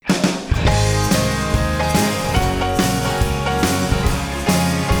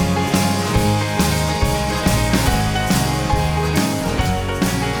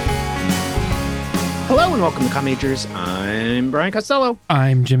and welcome to Majors. I'm Brian Costello.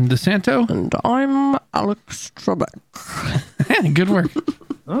 I'm Jim DeSanto. And I'm Alex Trebek. Good work.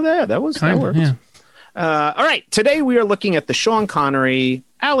 Oh, yeah, that worked. Yeah. All right, today we are looking at the Sean Connery,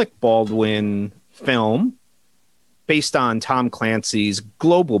 Alec Baldwin film based on Tom Clancy's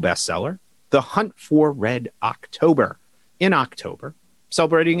global bestseller, The Hunt for Red October, in October,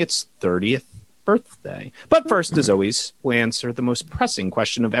 celebrating its 30th birthday. But first, as always, we'll answer the most pressing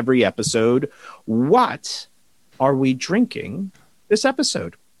question of every episode. What are we drinking this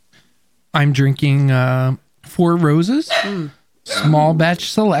episode? I'm drinking Four Roses, small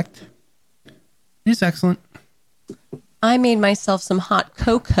batch select. It's excellent. I made myself some hot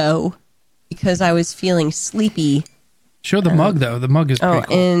cocoa because I was feeling sleepy. Show the mug, though. The mug is pretty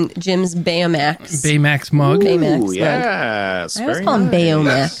cool. In Jim's Baymax. Baymax mug. Baymax Ooh, mug. yes. I always very call him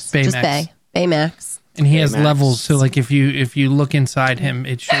nice. Bayomax. Just Baymax. Bay. Baymax. And he has Baymax. levels, so like if you look inside him,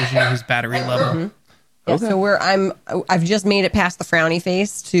 it shows you his battery level. Yeah, so I've just made it past the frowny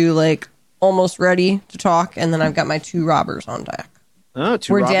face to like almost ready to talk, and then I've got my two robbers on deck. Oh,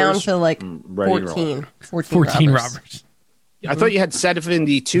 two We're robbers. down to like Ready to roll. 14 14 robbers. robbers. I thought you had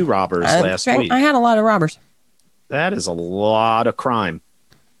 72 robbers last Okay, week. I had a lot of robbers. That is a lot of crime.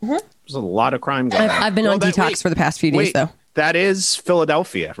 There's a lot of crime going on. I've been on detox for the past few days, though. That is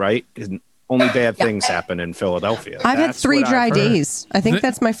Philadelphia, right? 'Cause only bad things happen in Philadelphia. I've had That's 3 what dry I've heard. days. I think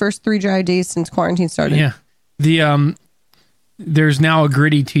that's my first 3 dry days since quarantine started. Yeah. The there's now a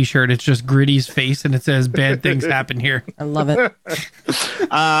Gritty t-shirt. It's just Gritty's face and it says bad things happen here. I love it.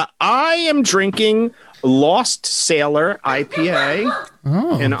 I am drinking Lost Sailor IPA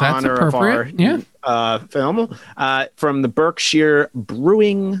Oh, in that's honor of our appropriate. Yeah. film from the Berkshire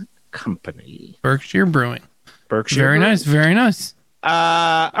Brewing Company. Berkshire Brewing. Berkshire Very Brewing. nice. Very nice.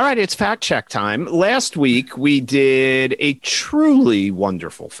 All right, it's fact check time. Last week we did a truly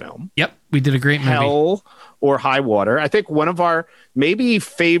wonderful film, Yep. We did a great movie. Hell or High Water. I think one of our maybe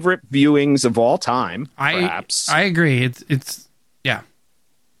favorite viewings of all time, perhaps. I agree. It's yeah.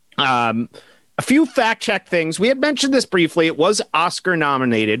 A few fact check things. We had mentioned this briefly. It was Oscar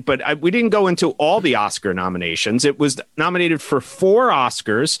nominated, but we didn't go into all the Oscar nominations. It was nominated for 4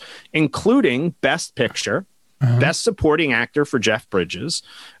 Oscars, including Best Picture, Best Supporting Actor for Jeff Bridges,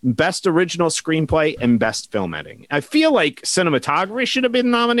 Best Original Screenplay, and Best Film Editing. I feel like cinematography should have been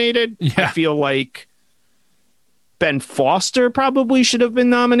nominated. Yeah. I feel like Ben Foster probably should have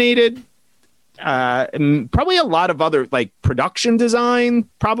been nominated. And probably a lot of other, like, production design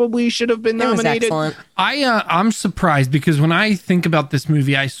probably should have been It was nominated. excellent. I'm surprised because when I think about this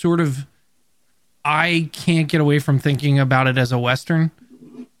movie, I can't get away from thinking about it as a Western.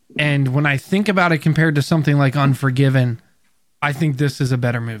 And when I think about it compared to something like Unforgiven, I think this is a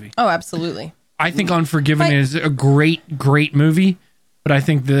better movie. Oh, absolutely. I think Unforgiven But- is a great movie, but I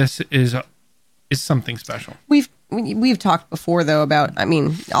think this is something special. We've talked before though about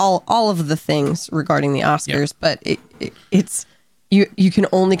all of the things regarding the Oscars, but it's you can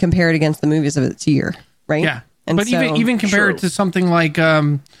only compare it against the movies of its year, right? Yeah, And but so, even compare True. it to something like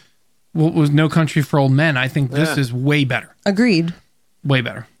what was No Country for Old Men. I think this is way better. agreed. Way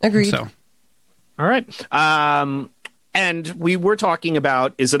better. Agreed. So All right. And we were talking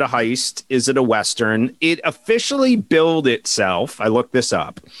about, is it a heist? Is it a Western? It officially billed itself, I looked this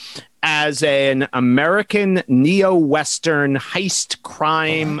up, as an American neo-Western heist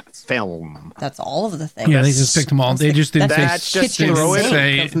crime film. That's all of the things. yeah, they just picked them all. They just didn't That's say. just they didn't throw it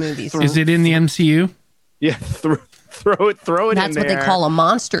say- of movies. Is it in the MCU? Yeah, throw it in That's what there. they call a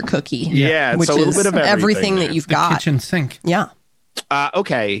monster cookie. Yeah, it's which a little is bit of everything that there. you've The got. kitchen sink. Yeah.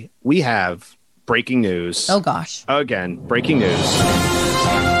 Okay, we have breaking news. Oh gosh. Again, breaking news.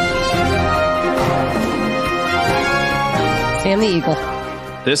 Sam the Eagle.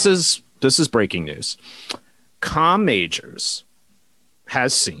 This is breaking news. Com Majors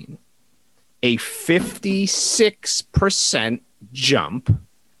has seen a 56% jump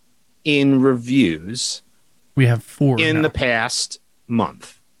in reviews We have 4 in now. the past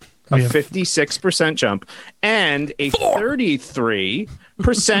month. A We have- 56% jump and a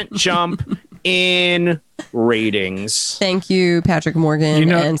 33% jump in ratings. Thank you, Patrick Morgan You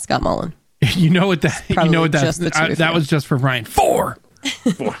know- and Scott Mullen. You know what that? You Probably know what that? just the two of That you. was just for Ryan. 4.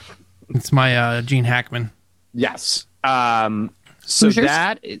 It's my Gene Hackman. Yes. So Hoosiers?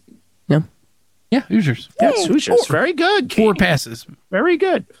 that No. Yeah, Hoosiers. yes, Hoosiers. Very good. 4 Katie. passes. Very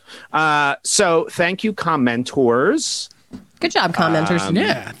good. So thank you, commentors. Good job, commenters.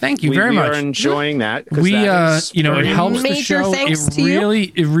 Yeah, thank you we, very we much. are enjoying that. 'Cause We that is it very- helps the Major show. thanks It to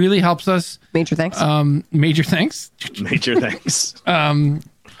you. really helps us. Major thanks. Major thanks. Major thanks.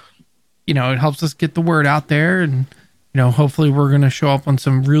 It helps us get the word out there, and hopefully we're going to show up on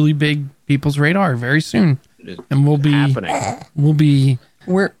some really big people's radar very soon, and we'll be happening.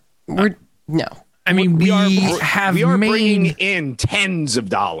 We're no. I mean, we are bringing in tens of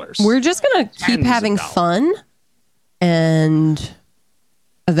dollars. We're just gonna keep Tens of having dollars. fun, and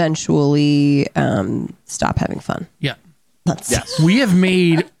eventually stop having fun. Yeah. That's Yes. We have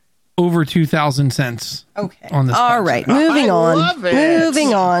made over 2,000 cents. okay. On this All podcast. right, moving I on. love it.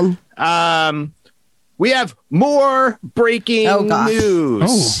 Moving on. We have more breaking Oh, gosh.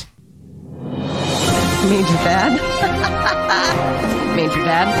 news. Major Dad. Major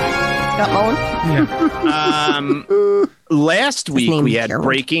Dad. Got Owen. Yeah. Last week name we is had Gerald.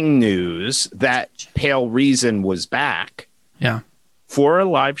 breaking news that Pale Reason was back Yeah. for a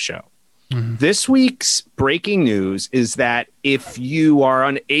live show. This week's breaking news is that if you are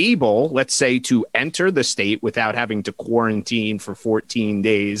unable, let's say, to enter the state without having to quarantine for 14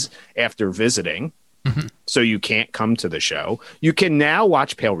 days after visiting, so you can't come to the show, you can now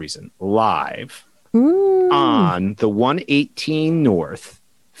watch Pale Reason live on the 118 North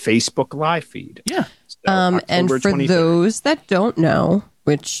Facebook live feed. Yeah. So, And October for 23rd. those that don't know,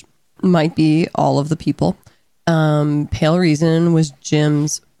 which might be all of the people, Pale Reason was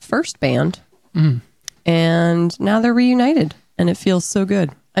Jim's first band, and now they're reunited, and it feels so good.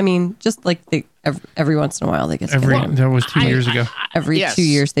 I mean, just like every once in a while they get together. That was 2 years ago. Every Yes. 2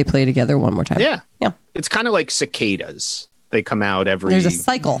 years they play together one more time. Yeah. Yeah. It's kind of like cicadas. They come out every There's a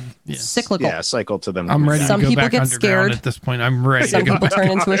cycle, cyclical. cycle to them. I'm ready Some to go people back get underground scared. at this point. I'm ready Some to go people back.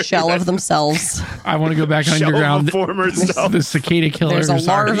 turn into a shell of themselves. I want to go back Shell of underground. a former self. The cicada killers There's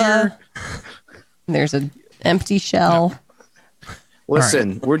a are larva. here. There's an empty shell.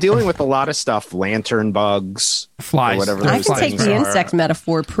 Listen, we're dealing with a lot of stuff. Lantern bugs, Flies. or whatever They're I those can flies. take things the are. insect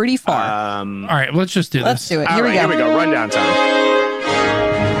metaphor pretty far. All right, let's just do Let's this. do it. All Here right, we go. here we go. Rundown time.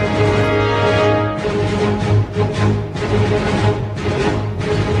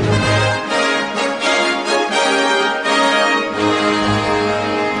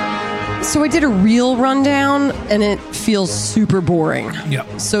 So I did a real rundown, and it feels super boring.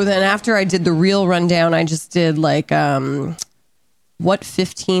 Yep. So then after I did the real rundown, I just did like, what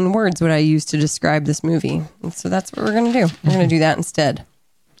 15 words would I use to describe this movie? And so that's what we're going to do. We're going to do that instead.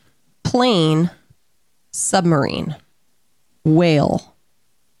 Plane, submarine, whale,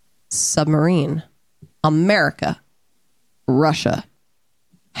 submarine, America, Russia,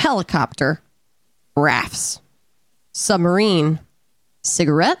 helicopter, rafts, submarine,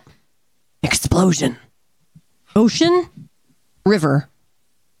 cigarette, explosion, ocean, river,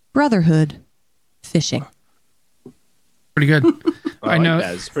 brotherhood, fishing. Pretty good. I like know.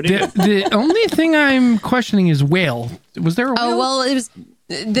 that. It's pretty good. The only thing I'm questioning is whale. Was there a whale? Oh, well, it was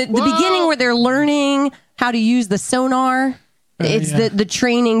the beginning where they're learning how to use the sonar. It's yeah. the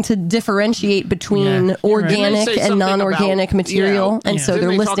training to differentiate between Yeah, you're right. organic Didn't they say and something non-organic about- material. yeah. And so Didn't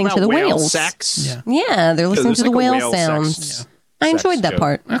they're they talk listening to about the whale whales. sex? Yeah. Yeah, they're listening there's to the like a whale whale sex, sounds. I sex enjoyed that joke.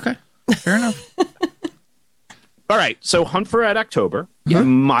 part. Okay. Fair enough. All right, so Hunt for Red October.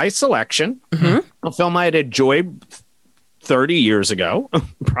 My selection, a film I had enjoyed 30 years ago,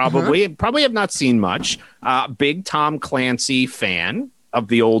 probably have not seen much. Big Tom Clancy fan of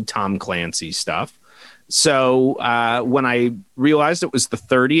the old Tom Clancy stuff. So when I realized it was the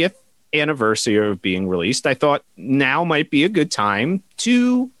 30th anniversary of being released, I thought now might be a good time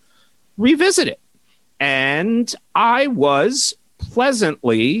to revisit it. And I was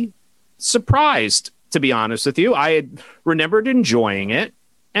pleasantly surprised, to be honest with you. I had remembered enjoying it,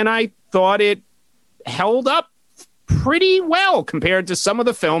 and I thought it held up pretty well compared to some of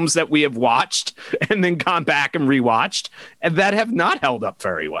the films that we have watched and then gone back and rewatched and that have not held up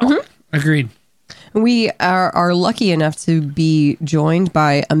very well. Agreed. We are lucky enough to be joined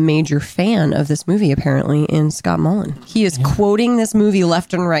by a major fan of this movie, apparently, in Scott Mullen. He is quoting this movie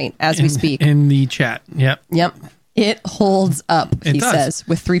left and right as we speak. In the chat. Yep. Yep. It holds up, It he does. says,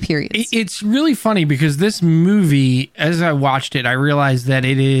 with 3 periods. It's really funny because this movie, as I watched it, I realized that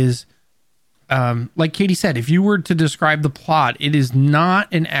it is, like Katie said, if you were to describe the plot, it is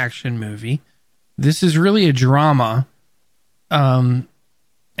not an action movie. This is really a drama. And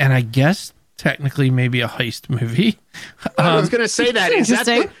I guess technically maybe a heist movie. I was going to say that. Is that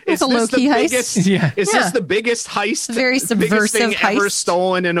Interesting. the, It's a is this low-key the heist. biggest? Yeah. Is Yeah. this the biggest heist? Very the biggest subversive thing ever heist.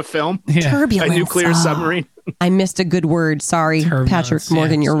 stolen in a film? Yeah. A Turbulence. nuclear Oh, submarine. I missed a good word. Sorry, Turbulence, Patrick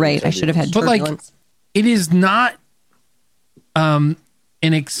Morgan. yeah. You're right. I should have had But, like, turbulence. It is not an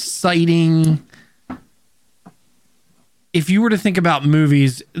exciting. If you were to think about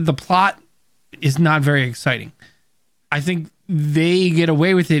movies, the plot is not very exciting. I think they get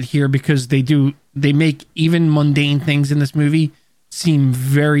away with it here because they make even mundane things in this movie seem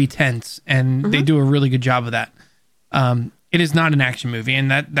very tense, and they do a really good job of that. It is not an action movie,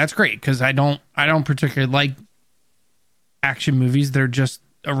 and that's great because I don't particularly like action movies. They're just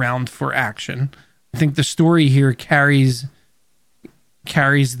around for action. I think the story here carries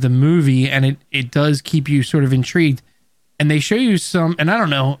the movie, and it does keep you sort of intrigued. And they show you some, and I don't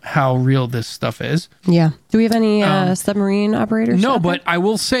know how real this stuff is. Yeah. Do we have any submarine operators? No, but I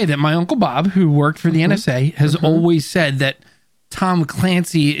will say that my Uncle Bob, who worked for the NSA, has always said that Tom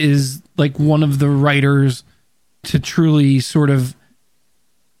Clancy is like one of the writers to truly sort of,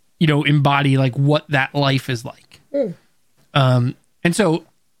 embody like what that life is like. And so,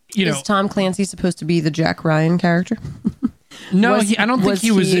 is Tom Clancy supposed to be the Jack Ryan character? No, I don't think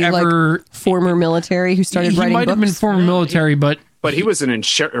he was ever like former military who started writing books. He might have been former military, but he was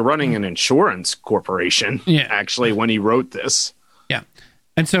running an insurance corporation. Yeah. Actually, when he wrote this. Yeah,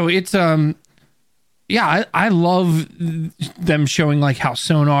 and so it's I love them showing like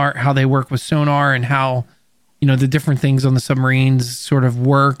how they work with sonar and how the different things on the submarines sort of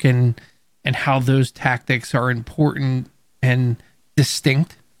work and how those tactics are important and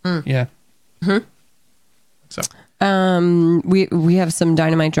distinct. Yeah. Mm-hmm. So. We have some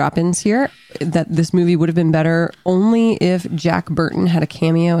dynamite drop-ins here that this movie would have been better only if Jack Burton had a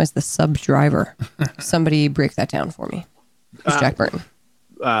cameo as the sub driver. Somebody break that down for me. Who's Jack Burton?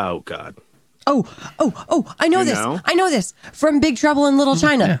 Oh God. Oh! I know this. I know this from Big Trouble in Little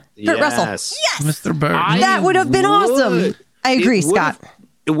China. Kurt Russell. Yes, Mr. Burton. That would have been awesome. I agree, Scott.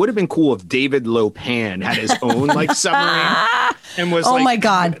 It would have been cool if David Lopan had his own like submarine and was my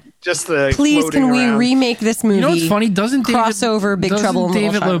God. Just the please can we remake this movie? You know what's funny? Doesn't crossover Big Trouble in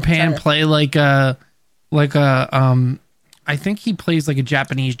David Little Lopan play like a I think he plays like a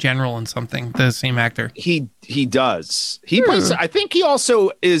Japanese general in something, the same actor. He does. He plays, I think he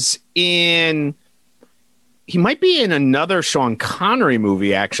also is he might be in another Sean Connery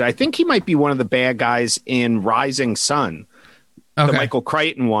movie, actually. I think he might be one of the bad guys in Rising Sun, the Michael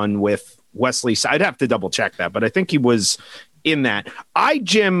Crichton one with Wesley. I'd have to double check that, but I think he was in that.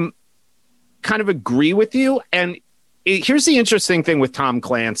 Jim, kind of agree with you. And here's the interesting thing with Tom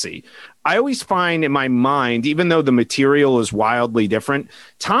Clancy. I always find in my mind, even though the material is wildly different,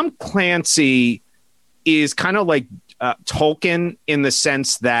 Tom Clancy is kind of like Tolkien in the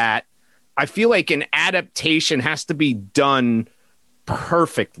sense that I feel like an adaptation has to be done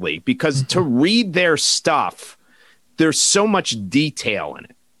perfectly because to read their stuff, there's so much detail in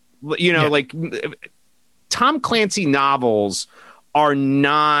it. Like Tom Clancy novels are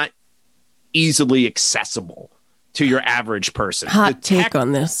not easily accessible to your average person. Hot take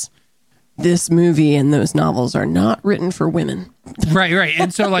on this. This movie and those novels are not written for women. Right.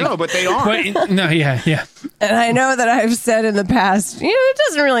 And so like, no, but they are. Yeah. And I know that I've said in the past, it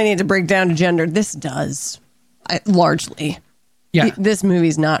doesn't really need to break down to gender. This does, largely. Yeah. This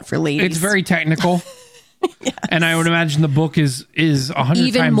movie's not for ladies. It's very technical. Yes. And I would imagine the book is 100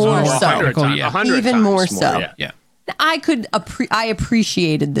 even times more so. technical. Even more so. Yeah. I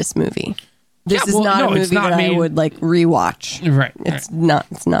appreciated this movie. This is not a movie that I would like rewatch. Right. It's not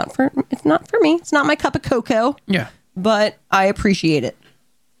for me. It's not my cup of cocoa. Yeah. But I appreciate it.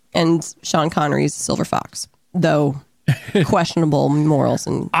 And Sean Connery's Silver Fox, though questionable morals.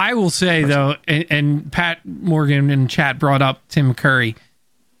 And I will say though, and Pat Morgan in chat brought up Tim Curry.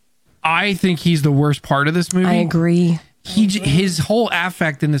 I think he's the worst part of this movie. I agree. His whole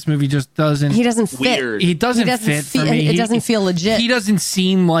affect in this movie just doesn't. He doesn't fit. Weird. He doesn't fit for me. It doesn't feel legit. He doesn't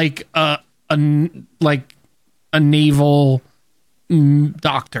seem like a naval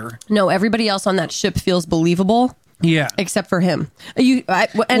doctor. No, everybody else on that ship feels believable. Yeah, except for him. Maybe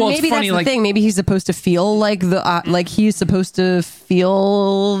that's the thing. Maybe he's supposed to feel like he's supposed to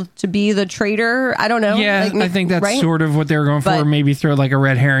feel to be the traitor. I don't know. Yeah, I think that's sort of what they were going for. Maybe throw like a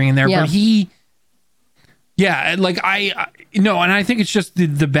red herring in there, but he. Yeah, like and I think it's just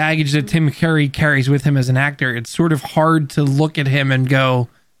the baggage that Tim Curry carries with him as an actor. It's sort of hard to look at him and go,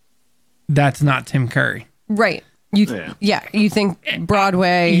 "That's not Tim Curry." Right. You think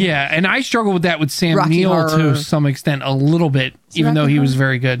Broadway. Yeah, and I struggle with that with Sam Neill Horror. to some extent a little bit, even though he was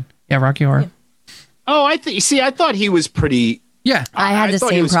very good. Yeah, Rocky Horror. Yeah. Oh, I thought he was pretty. Yeah, I had the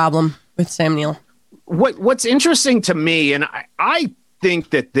same problem with Sam Neill. What's interesting to me, and I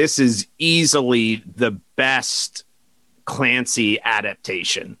think that this is easily the best Clancy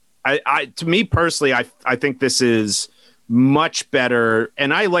adaptation. To me personally, I think this is much better,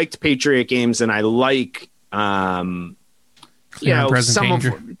 and I liked Patriot Games, and I like. Clear and Present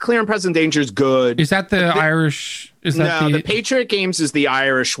Danger. Clear and Present Danger is good. Is that the Irish? The Patriot Games is the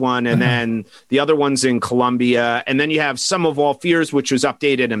Irish one, and then the other one's in Colombia, and then you have Sum of All Fears, which was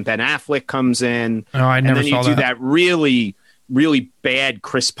updated, and Ben Affleck comes in. Oh, I never saw that. And then you do that really really bad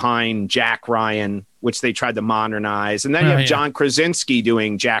Chris Pine, Jack Ryan, which they tried to modernize. And then you have John Krasinski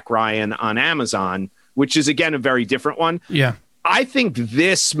doing Jack Ryan on Amazon, which is, again, a very different one. Yeah. I think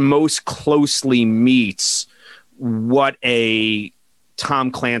this most closely meets what a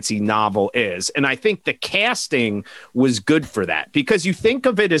Tom Clancy novel is. And I think the casting was good for that, because you think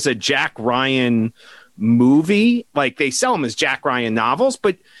of it as a Jack Ryan movie, like they sell them as Jack Ryan novels,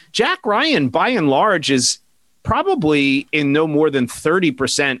 but Jack Ryan, by and large, is probably in no more than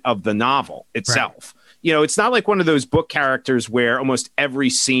 30% of the novel itself. Right. You know, it's not like one of those book characters where almost every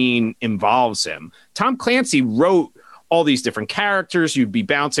scene involves him. Tom Clancy wrote all these different characters. You'd be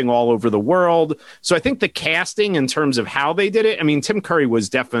bouncing all over the world. So I think the casting in terms of how they did it, I mean, Tim Curry was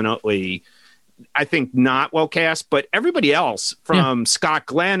definitely, I think, not well cast, but everybody else from Scott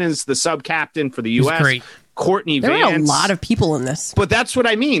Glenn is the sub-captain for the U.S. Great. Courtney Vance. There are a lot of people in this. But that's what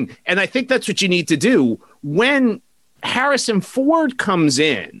I mean. And I think that's what you need to do. When Harrison Ford comes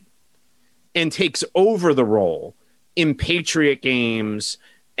in and takes over the role in Patriot Games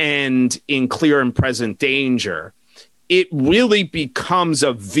and in Clear and Present Danger, it really becomes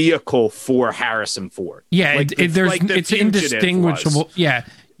a vehicle for Harrison Ford. Yeah, like it's indistinguishable. Was. Yeah,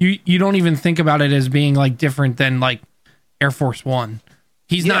 you don't even think about it as being like different than like Air Force One.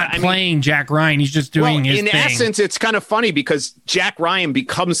 He's not playing Jack Ryan. He's just doing his thing. In essence, it's kind of funny because Jack Ryan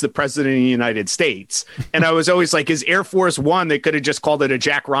becomes the president of the United States. And I was always like, is Air Force One, they could have just called it a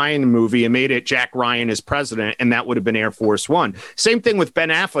Jack Ryan movie and made it Jack Ryan as president, and that would have been Air Force One. Same thing with Ben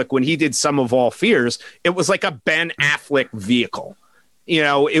Affleck. When he did Sum of All Fears, it was like a Ben Affleck vehicle. You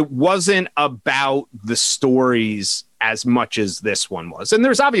know, it wasn't about the stories as much as this one was. And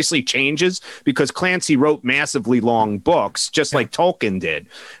there's obviously changes because Clancy wrote massively long books, just like Tolkien did.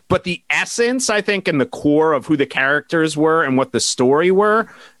 But the essence, I think, and the core of who the characters were and what the story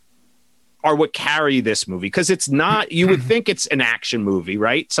were are what carry this movie. Because it's not, you would think it's an action movie,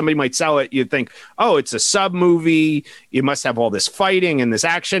 right? Somebody might sell it. You'd think, oh, it's a sub movie. You must have all this fighting and this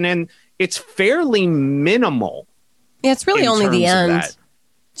action. And it's fairly minimal. Yeah, it's really only the end.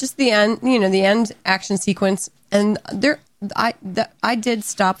 Just the end, you know, the end action sequence. And I did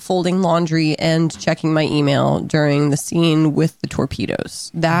stop folding laundry and checking my email during the scene with the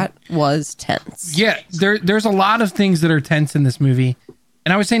torpedoes. That was tense. Yeah, there's a lot of things that are tense in this movie.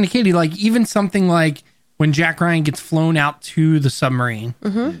 And I was saying to Katie, like, even something like when Jack Ryan gets flown out to the submarine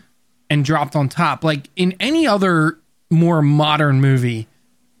and dropped on top, like in any other more modern movie,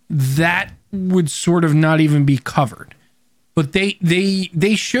 that would sort of not even be covered. But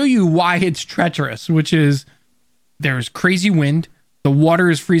they show you why it's treacherous, which is there's crazy wind. The water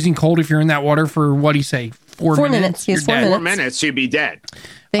is freezing cold if you're in that water for, what do you say, 4 minutes? Yes, 4 minutes. 4 minutes, you'd be dead.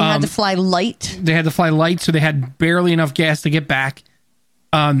 They had to fly light. So they had barely enough gas to get back.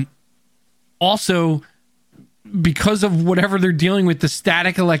 Also, because of whatever they're dealing with, the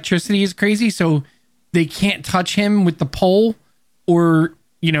static electricity is crazy, so they can't touch him with the pole. Or,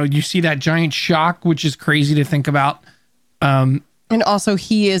 you know, you see that giant shock, which is crazy to think about. And also,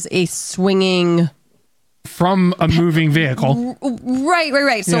 he is a swinging... from a moving vehicle.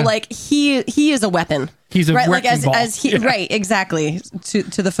 Right. So like he is a weapon. He's a wrecking ball. As he right, exactly. To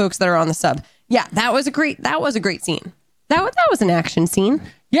the folks that are on the sub. Yeah, that was a great scene. That was an action scene.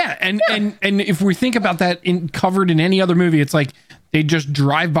 Yeah, and if we think about that covered in any other movie, it's like they just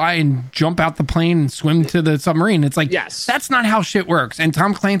drive by and jump out the plane and swim to the submarine. It's like, yes, that's not how shit works. And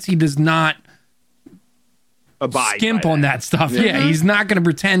Tom Clancy does not skimp on that stuff. Yeah, he's not going to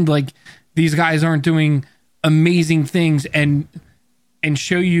pretend like these guys aren't doing amazing things and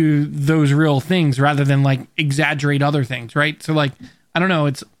show you those real things rather than like exaggerate other things, right? So like, I don't know,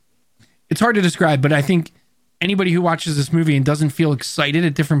 it's hard to describe, but I think anybody who watches this movie and doesn't feel excited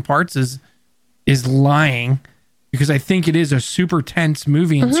at different parts is lying, because I think it is a super tense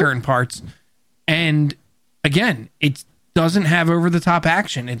movie in certain parts. And again, it doesn't have over the top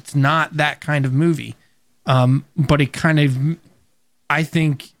action. It's not that kind of movie. But it kind of, I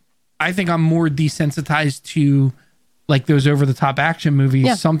think I'm more desensitized to like those over the top action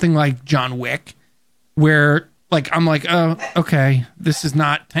movies, something like John Wick, where like I'm like, oh, okay, this is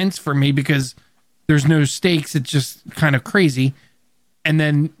not tense for me because there's no stakes. It's just kind of crazy. And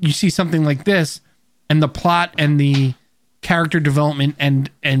then you see something like this, and the plot and the character development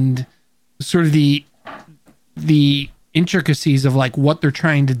and sort of the intricacies of like what they're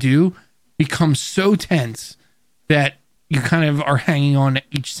trying to do become so tense that you kind of are hanging on to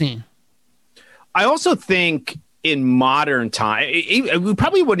each scene. I also think in modern time, we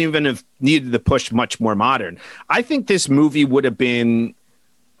probably wouldn't even have needed to push much more modern. I think this movie would have been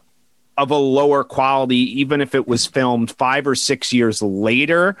of a lower quality, even if it was filmed 5 or 6 years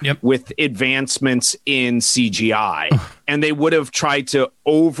later with advancements in CGI. And they would have tried to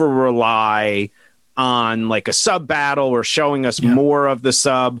over rely on like a sub battle or showing us more of the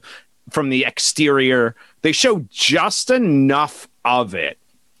sub from the exterior. They show just enough of it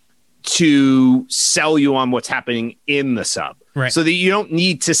to sell you on what's happening in the sub. Right. So that you don't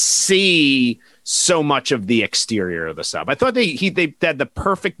need to see so much of the exterior of the sub. I thought they had the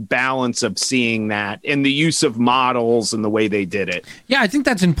perfect balance of seeing that and the use of models and the way they did it. Yeah, I think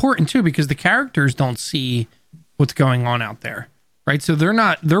that's important too, because the characters don't see what's going on out there, right? So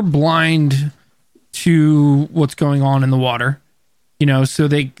they're blind to what's going on in the water, you know, so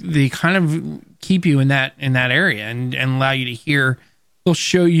they kind of keep you in that area and allow you to hear. They'll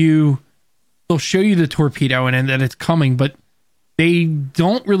show you the torpedo and that it's coming, but they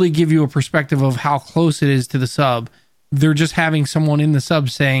don't really give you a perspective of how close it is to the sub. They're just having someone in the sub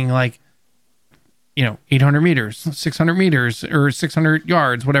saying like, you know, 800 meters, 600 meters, or 600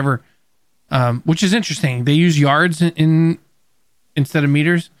 yards, whatever, which is interesting. They use yards instead of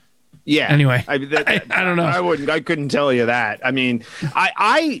meters. Yeah. Anyway, I don't know. I couldn't tell you that. I mean,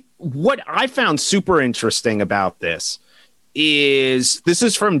 what I found super interesting about this is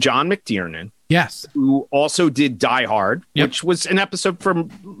from John McTiernan. Yes. Who also did Die Hard, which was an episode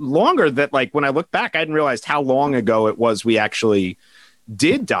from longer that, like, when I look back, I hadn't realized how long ago it was we actually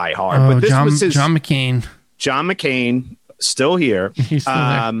did Die Hard. But this was John McCain. John McCain, still here. He's still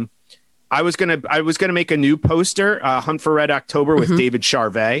there. I was gonna make a new poster, Hunt for Red October, with David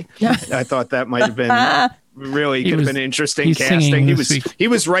Charvet. I thought that might have been really could have been interesting casting. He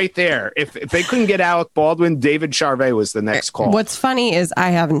was right there. If they couldn't get Alec Baldwin, David Charvet was the next call. What's funny is I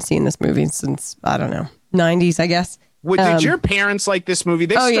haven't seen this movie since, I don't know, 90s, I guess. Did your parents like this movie?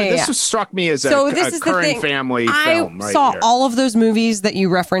 This struck me as a current family film. I saw all of those movies that you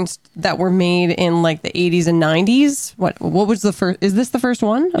referenced that were made in like the 80s and 90s. What was the first? Is this the first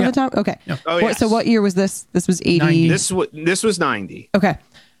one of the time? Okay. Yeah. Oh, yes. So what year was this? This was 80. 90. This was 90. Okay.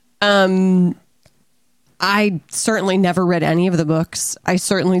 I certainly never read any of the books. I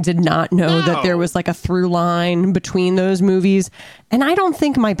certainly did not know that there was like a through line between those movies. And I don't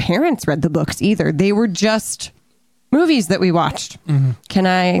think my parents read the books either. They were just movies that we watched. Mm-hmm. Can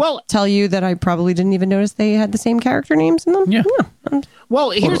I tell you that I probably didn't even notice they had the same character names in them? Yeah. Well,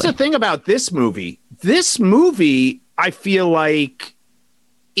 here's the thing about this movie. This movie, I feel like,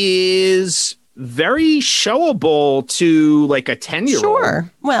 is very showable to like a 10-year-old.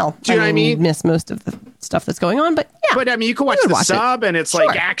 Sure. Well, do you know what I mean? Miss most of the stuff that's going on, but yeah. But I mean, you can watch the sub and it's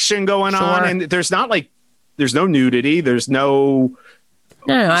like action going on, and there's no nudity, there's no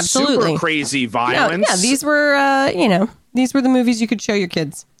absolutely super crazy violence. Yeah, these were these were the movies you could show your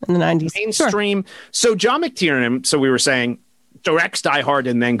kids in the 90s. Mainstream. Sure. So John McTiernan, so we were saying, directs Die Hard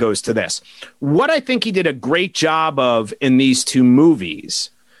and then goes to this. What I think he did a great job of in these two movies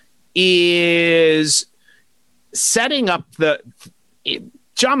is setting up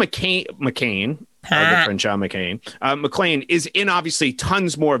John McCain, our good friend John McCain, McClane is in obviously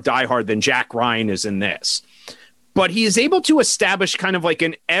tons more of Die Hard than Jack Ryan is in this. But he is able to establish kind of like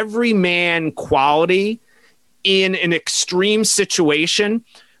an everyman quality in an extreme situation,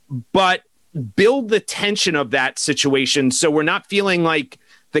 but build the tension of that situation so we're not feeling like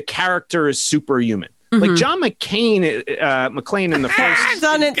the character is superhuman. Mm-hmm. Like John McClane in the first... I've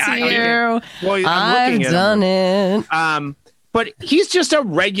done it to you. Well, I've done it. But he's just a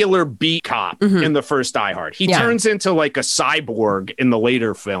regular beat cop in the first Die Hard. He turns into like a cyborg in the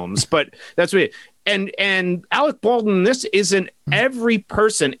later films, but that's what and Alec Baldwin, this isn't every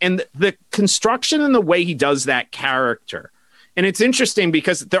person, and the construction and the way he does that character. And it's interesting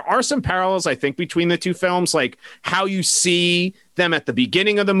because there are some parallels, I think, between the two films, like how you see them at the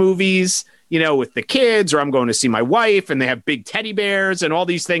beginning of the movies, you know, with the kids, or I'm going to see my wife, and they have big teddy bears and all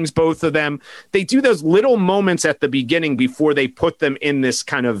these things, both of them. They do those little moments at the beginning before they put them in this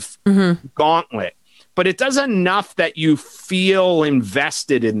kind of gauntlet. But it does enough that you feel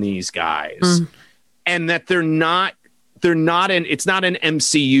invested in these guys and that it's not an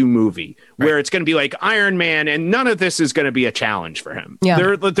MCU movie where it's going to be like Iron Man and none of this is going to be a challenge for him. Yeah.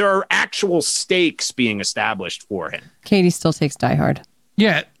 There are actual stakes being established for him. Katie still takes Die Hard.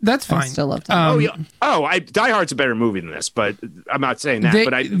 Yeah, that's fine. I still love Die Hard. Die Hard's a better movie than this, but I'm not saying that.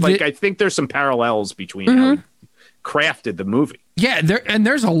 But I think there's some parallels between how he crafted the movie. Yeah,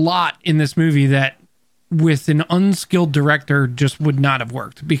 there's a lot in this movie that with an unskilled director just would not have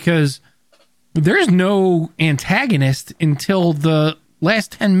worked, because there's no antagonist until the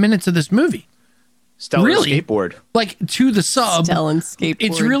last 10 minutes of this movie. Stellan skateboard. Like, to the sub. Stellan skateboard.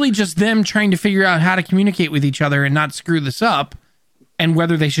 It's really just them trying to figure out how to communicate with each other and not screw this up. and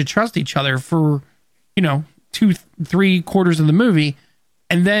whether they should trust each other for, 2-3 quarters of the movie.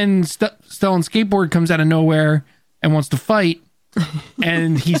 And then Stellan Skateboard comes out of nowhere and wants to fight.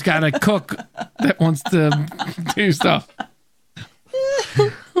 And he's got a cook that wants to do stuff.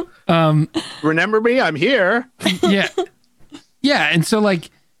 Remember me? I'm here. Yeah. Yeah. And so, like,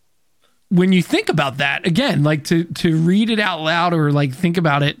 when you think about that, again, like to read it out loud or like think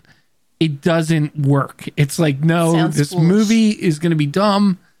about it, it doesn't work. It's like, no, Sounds this foolish. movie is going to be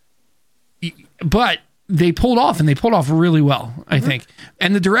dumb. But they pulled off, and they pulled off really well, I think.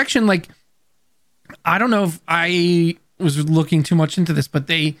 And the direction, like, I don't know if I was looking too much into this, but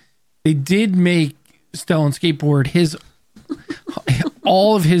they did make Stellan Skateboard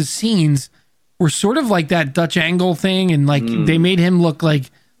all of his scenes were sort of like that Dutch angle thing, and like they made him look like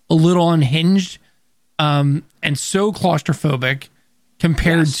a little unhinged, and so claustrophobic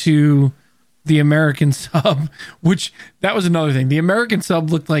compared to the American sub, which that was another thing. The American sub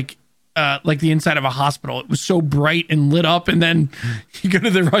looked like the inside of a hospital. It was so bright and lit up, and then you go to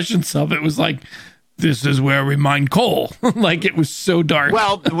the Russian sub, it was like, this is where we mine coal. Like, it was so dark.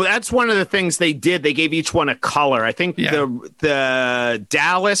 Well, that's one of the things they did. They gave each one a color. I think the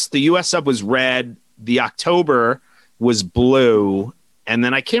Dallas, the US sub was red, the October was blue, and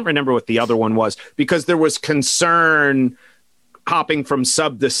then I can't remember what the other one was, because there was concern hopping from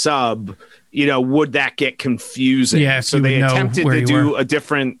sub to sub, would that get confusing? Yeah, so they attempted to do a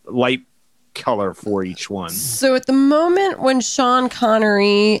different light color for each one. So at the moment when Sean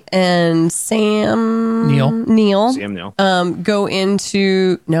Connery and Sam Neill go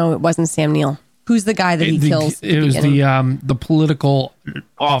into, no, it wasn't Sam Neill. Who's the guy that he kills? It was the political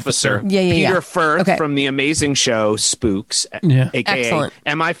officer. Yeah. Peter Firth from the amazing show Spooks, aka Excellent.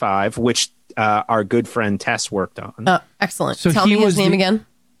 MI5, which our good friend Tess worked on. Excellent. So Tell he me his was name the- again.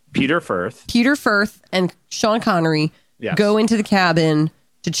 Peter Firth. Peter Firth and Sean Connery go into the cabin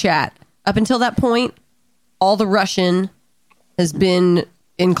to chat. Up until that point, all the Russian has been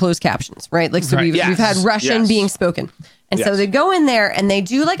in closed captions, right? Like, so Right. we've had Russian being spoken. And so they go in there and they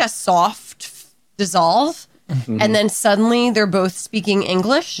do like a soft dissolve. And then suddenly they're both speaking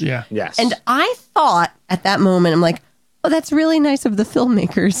English. Yeah. Yes. And I thought at that moment, I'm like, oh, that's really nice of the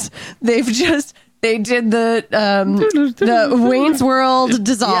filmmakers. They did the Wayne's World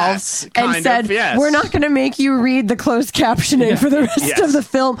dissolve Yes, and kind said, of, yes. we're not going to make you read the closed captioning for the rest of the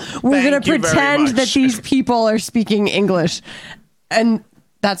film. We're going Thank to you very pretend much. that these people are speaking English. And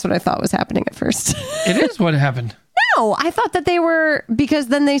that's what I thought was happening at first. It is what happened. No, I thought that they were, because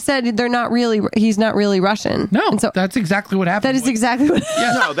then they said he's not really Russian. No, And so that's exactly what happened. that is exactly what.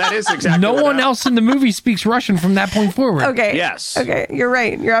 No, that is exactly No what one happened. else in the movie speaks Russian from that point forward. Okay. Yes. Okay. You're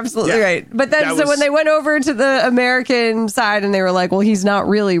right. You're absolutely Yeah. right. But then, That so was- when they went over to the American side and they were like, well, he's not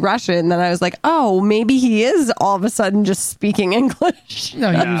really Russian, then I was like, oh, maybe he is all of a sudden just speaking English. No,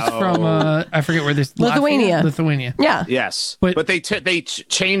 he was from, I forget where this... Lithuania. Lithuania. Yeah. Yes, But- but they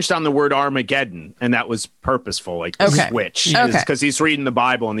changed on the word Armageddon, and that was purposeful, like the Okay. switch, Okay. because he's reading the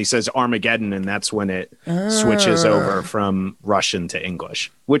Bible and he says Armageddon, and that's when it switches over from Russian to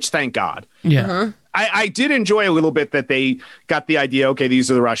English. Which, thank God. Yeah. I did enjoy a little bit that they got the idea, okay, these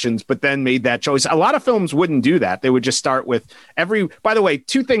are the Russians, but then made that choice. A lot of films wouldn't do that. They would just start with by the way,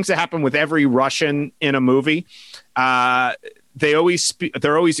 two things that happen with every Russian in a movie. They're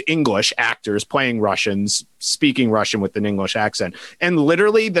always English actors playing Russians, speaking Russian with an English accent. And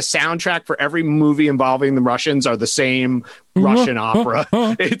literally the soundtrack for every movie involving the Russians are the same Russian opera.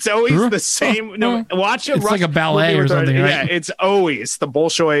 It's always the same. No, watch a It's like Russian a ballet movie or with something, right? Yeah, it's always the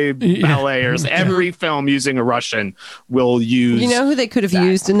Bolshoi balleters. Every film using a Russian will use. You know who they could have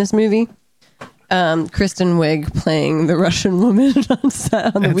used in this movie? Kristen Wiig playing the Russian woman on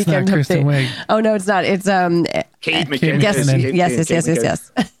the It's Weekend not Kristen Update. Wiig. Oh no, it's not. It's Kate McKinnon.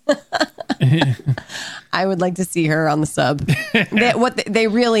 Yes. I would like to see her on the sub. They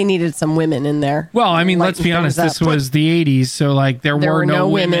really needed some women in there. Well, I mean, let's be Lighten honest. things This up. was the 80s, so like there were no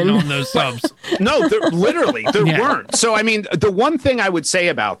women on those subs. No, there Yeah. weren't. So, I mean, the one thing I would say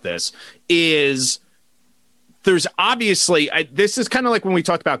about this is there's obviously, this is kind of like when we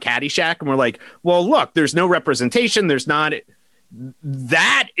talked about Caddyshack and we're like, well, look, there's no representation. There's not.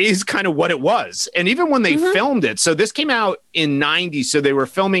 That is kind of what it was. And even when they filmed it, so this came out in 90, so they were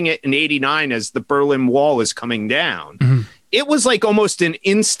filming it in 89 as the Berlin Wall is coming down. It was like almost an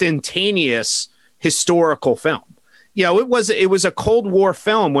instantaneous historical film. You know, it was a Cold War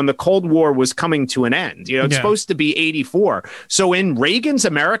film when the Cold War was coming to an end. You know, it's supposed to be 84. So in Reagan's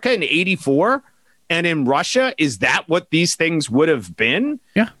America in 84 and in Russia, is that what these things would have been?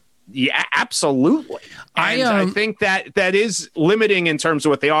 Yeah. Yeah, absolutely. And I think that is limiting in terms of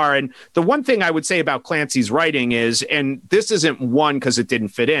what they are. And the one thing I would say about Clancy's writing is, and this isn't one because it didn't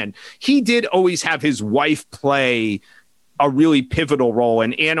fit in, he did always have his wife play a really pivotal role.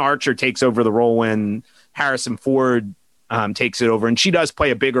 And Ann Archer takes over the role when Harrison Ford takes it over. And she does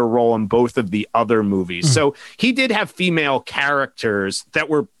play a bigger role in both of the other movies. So he did have female characters that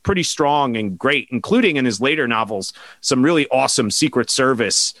were pretty strong and great, including in his later novels, some really awesome Secret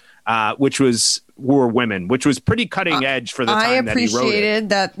Service which were women, which was pretty cutting edge for the time that he wrote it. I appreciated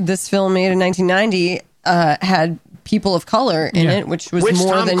that this film made in 1990 had people of color in it, which was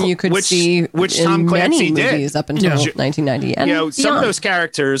more than you could see in many movies up until 1990. And some of those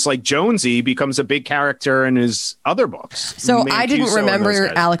characters, like Jonesy, becomes a big character in his other books. So I didn't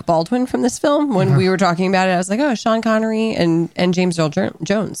remember Alec Baldwin from this film. When we were talking about it, I was like, oh, Sean Connery and James Earl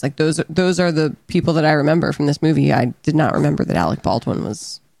Jones. Like those are the people that I remember from this movie. I did not remember that Alec Baldwin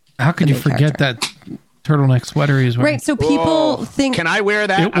was. How could you forget that turtleneck sweater he's wearing? Right, so people think... Can I wear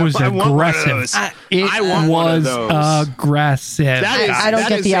that? It was aggressive. I want aggressive. I don't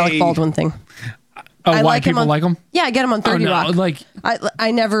get the Alec Baldwin thing. Oh, why people like him? Yeah, I get him on 30 Rock. I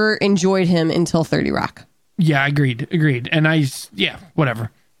never enjoyed him until 30 Rock. Yeah, agreed. And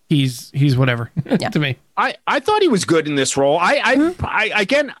whatever. He's whatever to me. I thought he was good in this role.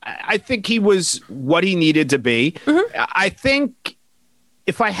 I think he was what he needed to be. I think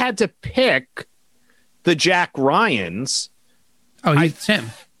if I had to pick the Jack Ryans, it's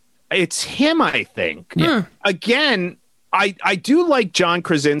him. It's him, I think. Yeah. Again, I do like John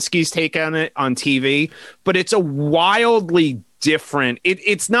Krasinski's take on it on TV, but it's a wildly different.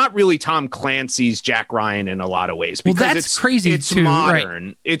 It's not really Tom Clancy's Jack Ryan in a lot of ways. Because that's crazy. It's too, modern.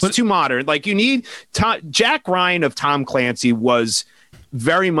 Right. It's too modern. Like you need Jack Ryan of Tom Clancy was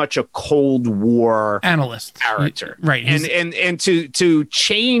very much a Cold War analyst character, right? And to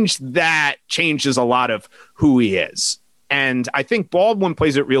change that changes a lot of who he is. And I think Baldwin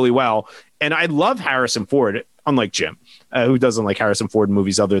plays it really well. And I love Harrison Ford, unlike Jim, who doesn't like Harrison Ford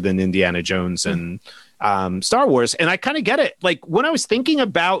movies other than Indiana Jones and Star Wars. And I kind of get it. Like when I was thinking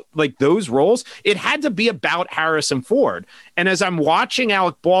about like those roles, it had to be about Harrison Ford. And as I'm watching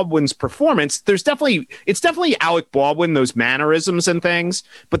Alec Baldwin's performance, it's definitely Alec Baldwin, those mannerisms and things,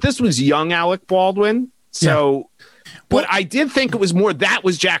 but this was young Alec Baldwin. So, but I did think it was more, that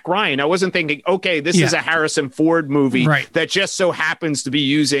was Jack Ryan. I wasn't thinking, okay, this is a Harrison Ford movie that just so happens to be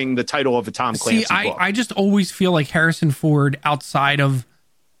using the title of a Tom Clancy book. I just always feel like Harrison Ford outside of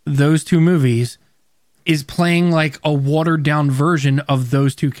those two movies is playing like a watered down version of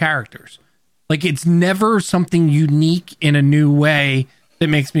those two characters. Like it's never something unique in a new way that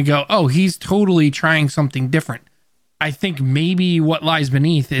makes me go, oh, he's totally trying something different. I think maybe What Lies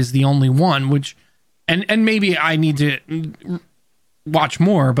Beneath is the only one, which, and maybe I need to watch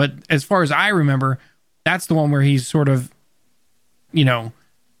more, but as far as I remember, that's the one where he's sort of, a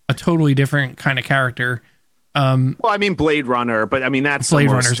totally different kind of character. Well, I mean Blade Runner, but I mean that's Blade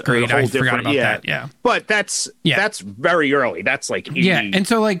Runner's great. I forgot about that. Yeah, but that's very early. That's like 80, and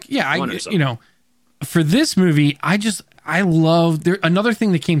so for this movie, I love another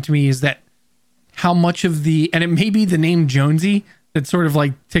thing that came to me is that how much of and it may be the name Jonesy that sort of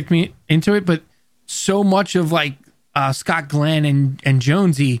like ticked me into it, but so much of like Scott Glenn and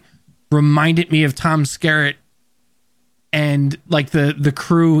Jonesy reminded me of Tom Skerritt and like the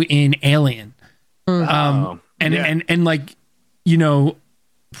crew in Alien. And like,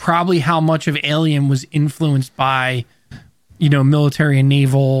 probably how much of Alien was influenced by, military and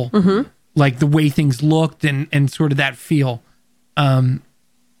naval, like the way things looked and sort of that feel. I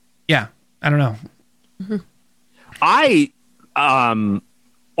don't know. I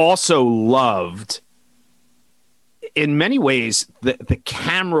also loved, in many ways, the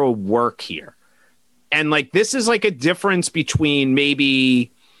camera work here. And like, this is like a difference between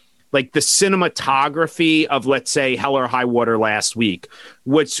maybe like the cinematography of, let's say, Hell or High Water last week,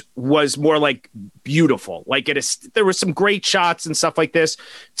 which was more like beautiful. Like there were some great shots and stuff like this.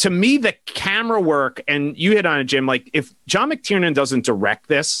 To me, the camera work, and you hit on it, Jim, like if John McTiernan doesn't direct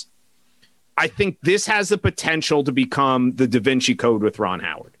this, I think this has the potential to become the Da Vinci Code with Ron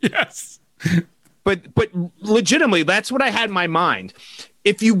Howard. Yes. But legitimately, that's what I had in my mind.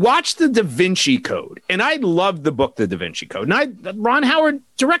 If you watch the Da Vinci Code, and I love the book, The Da Vinci Code, and Ron Howard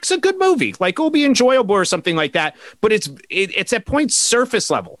directs a good movie, like it'll be enjoyable or something like that, but it's at points surface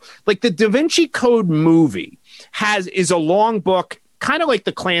level. Like the Da Vinci Code movie is a long book, kind of like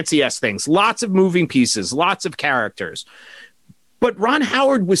the Clancy-esque things, lots of moving pieces, lots of characters. But Ron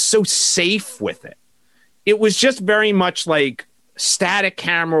Howard was so safe with it. It was just very much like static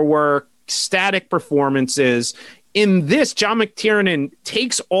camera work, static performances. In this, John McTiernan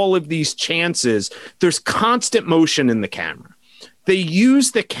takes all of these chances. There's constant motion in the camera. They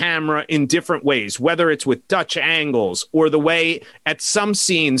use the camera in different ways, whether it's with Dutch angles or the way at some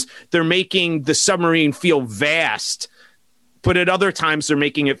scenes they're making the submarine feel vast, but at other times they're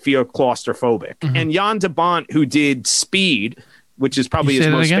making it feel claustrophobic. Mm-hmm. And Jan de Bont, who did Speed, which is probably his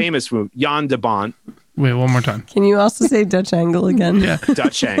most famous movie, Jan de Bont. Wait, one more time. Can you also say Dutch angle again? Yeah.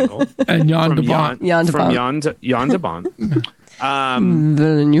 Dutch angle. And Jan de Bont. Jan de Bont. From Jan de Bont.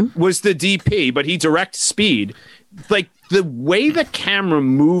 Was the DP, but he directs Speed. Like, the way the camera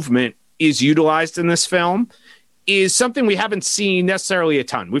movement is utilized in this film is something we haven't seen necessarily a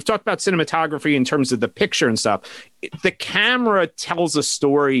ton. We've talked about cinematography in terms of the picture and stuff. The camera tells a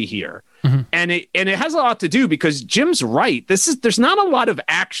story here. Mm-hmm. And it has a lot to do because Jim's right. There's not a lot of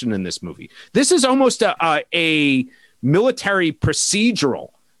action in this movie. This is almost a military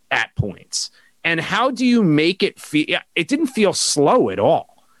procedural at points. And how do you make it feel? It didn't feel slow at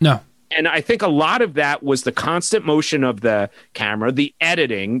all. No. And I think a lot of that was the constant motion of the camera, the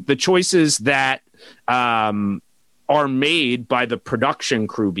editing, the choices that are made by the production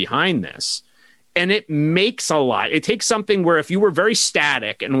crew behind this. And it makes a lot. It takes something where if you were very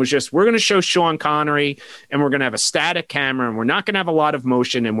static and was just, we're going to show Sean Connery and we're going to have a static camera and we're not going to have a lot of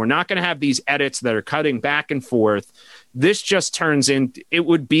motion and we're not going to have these edits that are cutting back and forth. This just turns in, it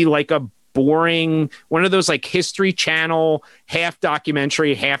would be like a boring, one of those like History Channel half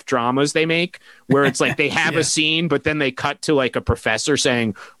documentary, half dramas they make, where it's like they have a scene, but then they cut to like a professor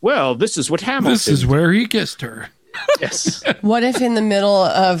saying, well, this is what Hamilton. This is where he kissed her. Yes. What if in the middle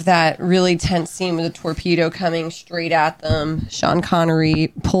of that really tense scene with a torpedo coming straight at them, Sean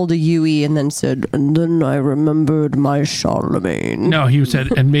Connery pulled a Yui and then said, and then I remembered my Charlemagne. No, he said,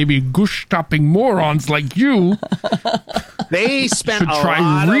 and maybe goose-stopping morons like you they spent should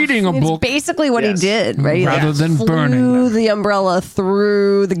try reading a book. It's basically what he did, right? Rather than burning Flew them. the umbrella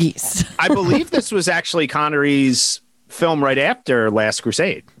through the geese. I believe this was actually Connery's film right after Last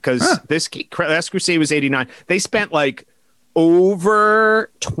Crusade, because this Last Crusade was 89. They spent like over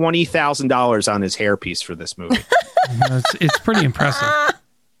 $20,000 on his hairpiece for this movie. It's pretty impressive.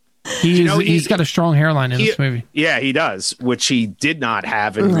 He's got a strong hairline in this movie. Yeah, he does, which he did not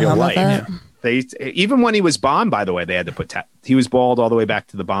have in real life. Yeah. They even when he was Bond, by the way, they had to put he was bald all the way back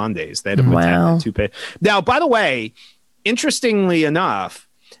to the Bond days. They had to put toupee. Now, by the way, interestingly enough,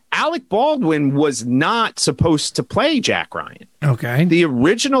 Alec Baldwin was not supposed to play Jack Ryan. Okay. The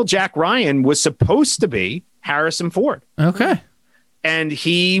original Jack Ryan was supposed to be Harrison Ford. Okay. And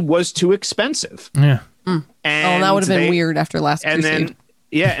he was too expensive. Yeah. And that would have been weird after Last Crusade.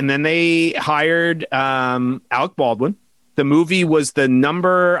 And then they hired Alec Baldwin. The movie was the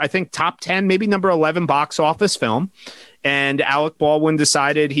number, I think, top 10, maybe number 11 box office film. And Alec Baldwin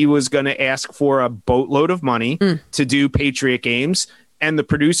decided he was going to ask for a boatload of money to do Patriot Games. And the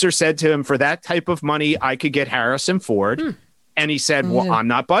producer said to him, for that type of money, I could get Harrison Ford. And he said, well, I'm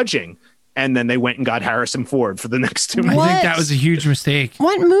not budging. And then they went and got Harrison Ford for the next 2 months. I think that was a huge mistake.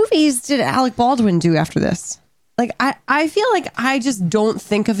 What movies did Alec Baldwin do after this? Like, I feel like I just don't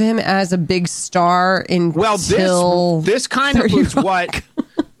think of him as a big star until this kind of was what...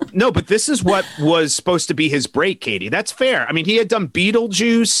 No, but this is what was supposed to be his break, Katie. That's fair. I mean, he had done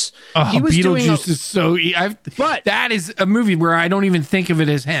Beetlejuice. Oh, Beetlejuice is so... But that is a movie where I don't even think of it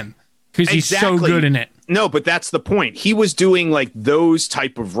as him because he's so good in it. No, but that's the point. He was doing like those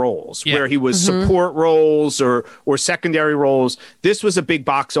type of roles where he was support roles or secondary roles. This was a big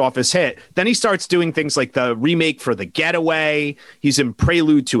box office hit. Then he starts doing things like the remake for The Getaway. He's in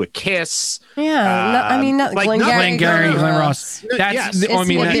Prelude to a Kiss. Yeah, Glenn Ross. That's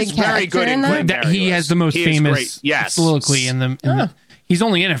he's very good in Glenn Gary. He has the most famous soliloquy in the he's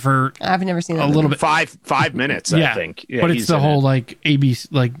only in it for I've never seen a little bit 5 minutes, I think. Yeah, but it's the whole like ABC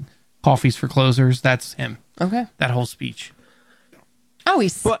like Coffees for Closers. That's him. Okay. That whole speech. Oh,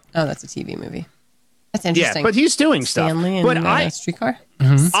 that's a TV movie. That's interesting. Yeah, but he's doing Stanley stuff. And Streetcar.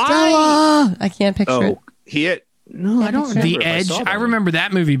 Mm-hmm. Stella! I can't picture it. I don't remember. The Edge. I remember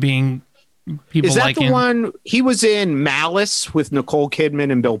that movie being people Is that liking. the one he was in Malice with Nicole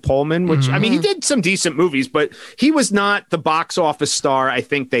Kidman and Bill Pullman, which I mean, he did some decent movies, but he was not the box office star I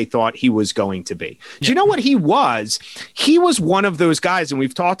think they thought he was going to be. Do you know what he was? He was one of those guys, and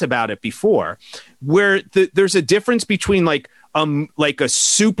we've talked about it before, where there's a difference between like a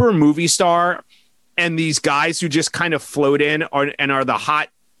super movie star and these guys who just kind of float in and are the hot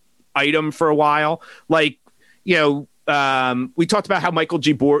item for a while. Like, you know, we talked about how Michael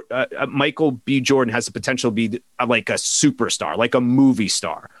B. Jordan has the potential to be like a superstar, like a movie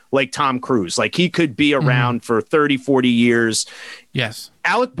star, like Tom Cruise. Like he could be around for 30, 40 years. Yes.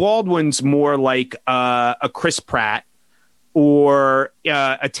 Alec Baldwin's more like a Chris Pratt or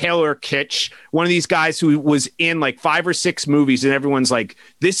a Taylor Kitsch, one of these guys who was in like 5 or 6 movies and everyone's like,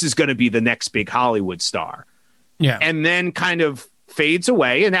 this is going to be the next big Hollywood star. Yeah. And then kind of fades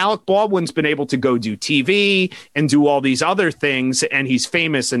away. And Alec Baldwin's been able to go do TV and do all these other things. And he's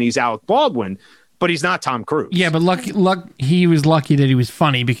famous and he's Alec Baldwin, but he's not Tom Cruise. Yeah, but he was lucky that he was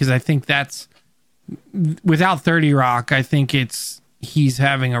funny, because I think that's, without 30 Rock, I think he's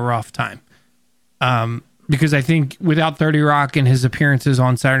having a rough time. Because I think without 30 Rock and his appearances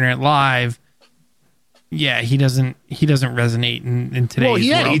on Saturday Night Live, yeah, he doesn't resonate in today's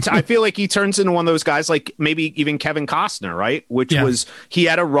world. I feel like he turns into one of those guys, like maybe even Kevin Costner, right? He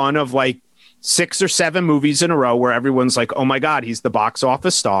had a run of like 6 or 7 movies in a row where everyone's like, oh my God, he's the box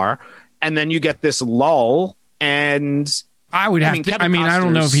office star. And then you get this lull, and I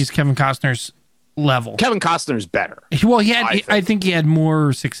don't know if he's Kevin Costner's level. Kevin Costner's better. Well, I think he had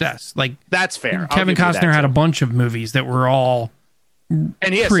more success. Like, that's fair. Kevin Costner had a bunch of movies that were all, and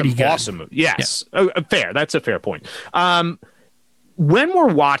he has some awesome movies. Yes, yeah. Fair. That's a fair point. When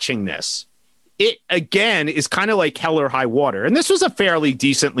we're watching this, it again is kind of like Hell or High Water, and this was a fairly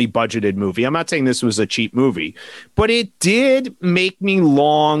decently budgeted movie. I'm not saying this was a cheap movie, but it did make me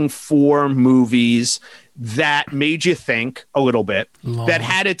long for movies that made you think a little bit, that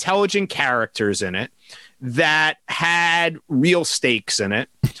had intelligent characters in it, that had real stakes in it,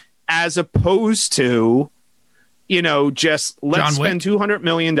 as opposed to, just let's spend $200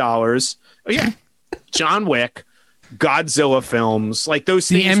 million. Oh, yeah. John Wick, Godzilla films, like those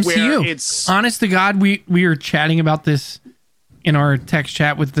things where it's... Honest to God, we were chatting about this in our text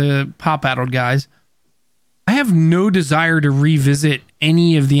chat with the Pop Addled guys. I have no desire to revisit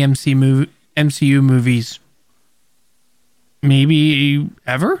any of the MCU movies, maybe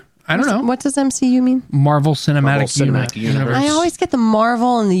ever. I don't know. What does MCU mean? Marvel Cinematic Universe. I always get the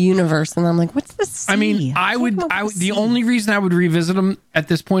Marvel and the universe, and I'm like, what's this? I mean, I would. The only reason I would revisit them at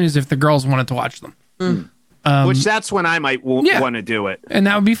this point is if the girls wanted to watch them. Which that's when I might want to do it, and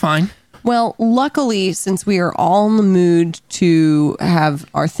that would be fine. Well, luckily, since we are all in the mood to have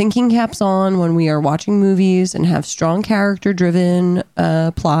our thinking caps on when we are watching movies and have strong character-driven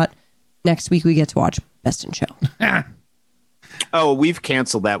plot, next week we get to watch Best in Show. Oh, we've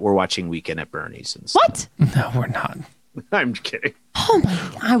canceled that. We're watching Weekend at Bernie's instead. What? No, we're not. I'm kidding. Oh my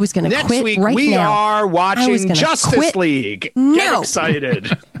God. I was going to quit week, right now. We are watching Justice League. No. Get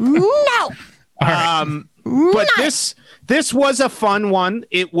excited. No. But this was a fun one.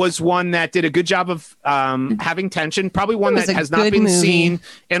 It was one that did a good job of having tension. Probably one that has not been seen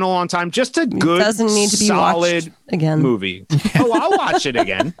in a long time. Just a good, doesn't need to be solid again movie. Oh, I'll watch it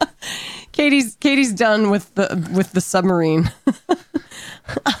again. Katie's done with the submarine.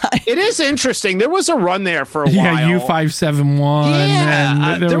 It is interesting. There was a run there for a while. Yeah, U-571.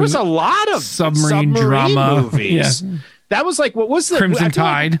 Yeah, and there was a lot of submarine drama movies. Yeah. That was like, what was the Crimson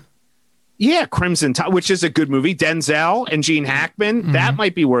Tide? Yeah, Crimson Tide, which is a good movie. Denzel and Gene Hackman. Mm-hmm. That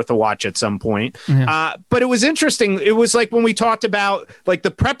might be worth a watch at some point. Yeah. But it was interesting. It was like when we talked about like the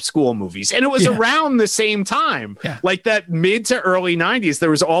prep school movies, and it was around the same time, like that mid to early 90s.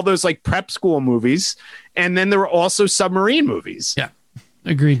 There was all those like prep school movies, and then there were also submarine movies. Yeah,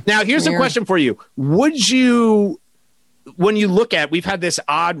 agreed. Now, here's a question for you. Would you... When you look at, we've had this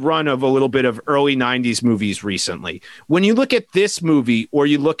odd run of a little bit of early 90s movies recently. When you look at this movie or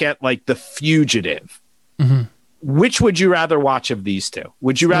you look at like The Fugitive, which would you rather watch of these two?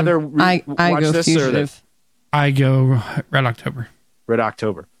 Would you rather I watch go this Fugitive. I go Red October. Red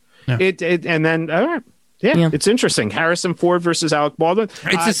October. Yeah. It and then all right. Yeah, it's interesting. Harrison Ford versus Alec Baldwin.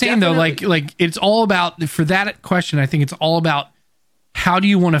 It's the same though. Like it's all about, for that question, I think it's all about how do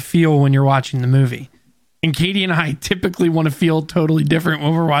you want to feel when you're watching the movie. And Katie and I typically want to feel totally different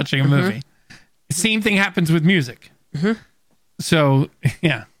when we're watching a movie. Same thing happens with music. So,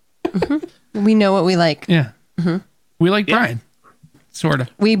 yeah. We know what we like. Yeah. We like Brian. Sort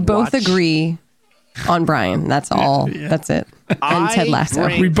of. We both agree on Brian. That's all. Yeah. That's it. And Ted Lasso.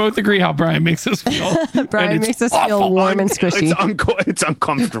 We both agree how Brian makes us feel. Brian makes us feel warm and squishy. It's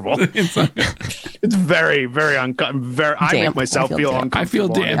uncomfortable. It's very, very uncomfortable. I make myself feel uncomfortable. I feel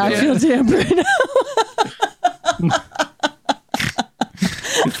damp. I feel damp right now.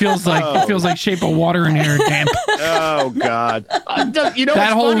 feels like Shape of Water in here damp. Oh God! You know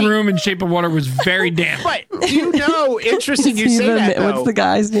That whole funny? room in Shape of Water was very damp. But interesting you say that. Though. What's the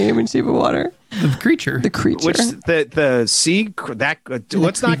guy's name in Shape of Water? The creature. The creature. Which the sea that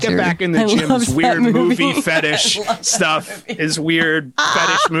let's not get creature. back into I love Jim's that weird movie movie. fetish stuff. His weird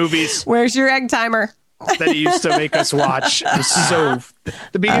fetish movies Where's your egg timer? that he used to make us watch. It was so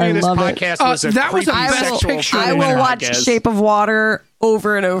the beginning of this love it. podcast was a that was a creepy best sexual picture I thriller, will watch guess. Shape of Water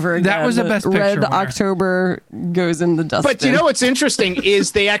over and over again. That was a best picture Red winner. October goes in the dustbin. But you know what's interesting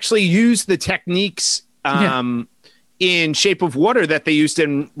is they actually use the techniques in Shape of Water that they used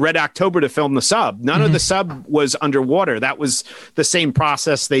in Red October to film the sub. None of the sub was underwater. That was the same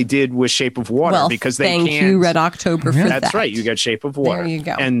process they did with Shape of Water well, because they thank can't. you, Red October, for that. That's right. You got Shape of Water. There you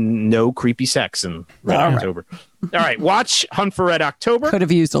go. And no creepy sex in Red All right. October. All right. Watch Hunt for Red October. Could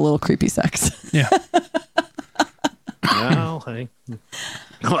have used a little creepy sex. Yeah. Well, hey.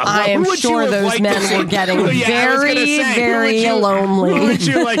 I am Who would you sure have those liked men to see- were getting Yeah, I was very, gonna say, very Who lonely. would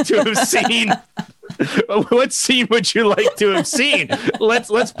you like to have seen? What scene would you like to have seen?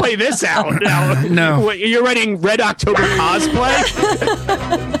 Let's play this out now. No. What, you're writing Red October cosplay?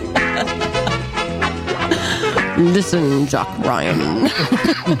 Listen, Jock Ryan.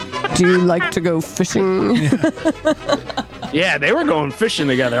 Do you like to go fishing? Yeah, they were going fishing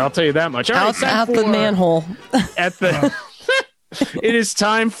together. I'll tell you that much. All right, time Out the for- manhole. At the. It is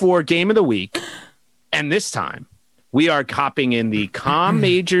time for Game of the Week, and this time we are hopping in the Com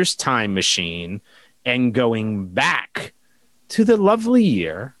Majors time machine and going back to the lovely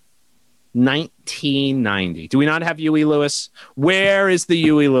year 1990. Do we not have Huey Lewis? Where is the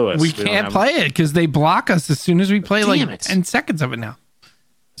Huey Lewis? We don't can't have- play it because they block us as soon as we play Damn like it. 10 seconds of it now.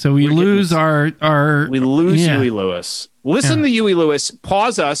 So we We're lose our We lose yeah. Huey Lewis. Listen Yeah. to Huey Lewis.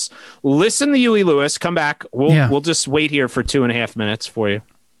 Pause us. Listen to Huey Lewis. Come back. Yeah. We'll just wait here for 2.5 minutes for you.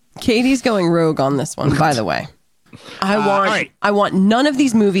 Katie's going rogue on this one, by the way. all right. I want none of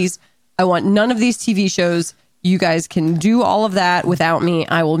these movies. I want none of these TV shows. You guys can do all of that without me.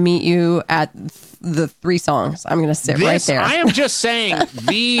 I will meet you at the 3 songs. I'm going to sit right there. I am just saying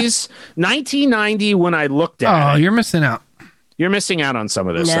these 1990 when I looked at Oh, it, you're missing out. you're missing out on some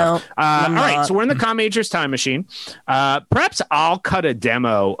of this No, stuff. All I'm right, not. so we're in the Com Majors time machine. Perhaps I'll cut a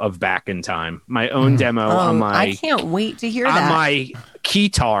demo of Back in Time, my own demo on I can't wait to hear on that. my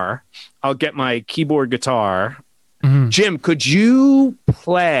keytar. I'll get my keyboard guitar. Jim, could you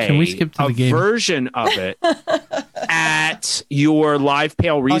play Can we skip to a the game? version of it at your Live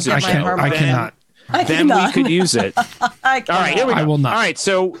Pale Reason get show? my harmonica. I cannot. Then we could use it. I All right, here we go. I will not. All right,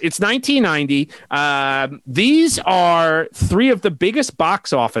 so it's 1990. These are 3 of the biggest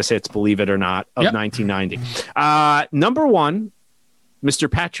box office hits, believe it or not, of Yep. 1990. Number 1,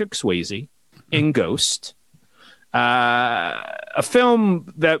 Mr. Patrick Swayze in Ghost, a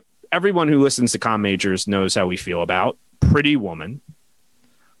film that everyone who listens to Com Majors knows how we feel about, Pretty Woman,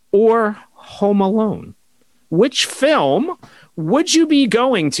 or Home Alone. Which film would you be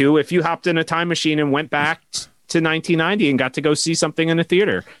going to if you hopped in a time machine and went back to 1990 and got to go see something in a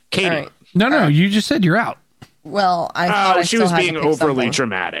theater? Katie. All right. No, you just said you're out. Well, I thought Oh, I she still was had to being pick overly something.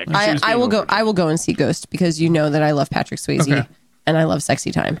 dramatic. She I was being will go. overly- I will go and see Ghost because you know that I love Patrick Swayze Okay. and I love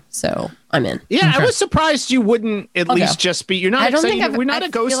Sexy Time, so I'm in. Yeah, Okay. I was surprised you wouldn't at I'll least go. just be. You're not I don't excited. think I've. We're not I a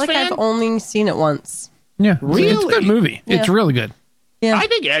Ghost feel like fan. I've only seen it once. Yeah. It's a Really? good movie. It's Yeah. really good. Yeah. I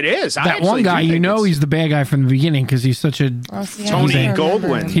think it is. I That actually one do guy, you think know, it's- he's the bad guy from the beginning because he's such a Oh, see, I Tony can't remember.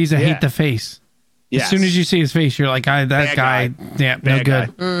 Goldwyn. he's a Yeah. hate the face. Yes. As soon as you see his face, you're like, that Bad guy, guy. yeah, no Bad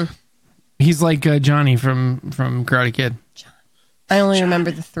good. guy. He's like Johnny from Karate Kid. I only remember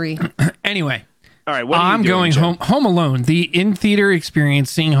the 3. Anyway, All right, what are you I'm doing, going Jim? Home Alone. The in theater experience,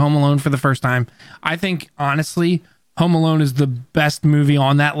 seeing Home Alone for the first time. I think honestly, Home Alone is the best movie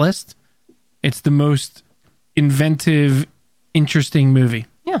on that list. It's the most inventive, interesting movie.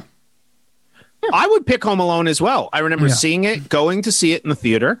 Yeah. I would pick Home Alone as well. I remember Yeah. seeing it, going to see it in the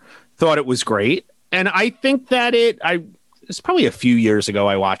theater, thought it was great, and I think that it's probably a few years ago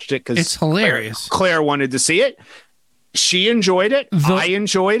I watched it because It's hilarious. Claire wanted to see it. She enjoyed it. I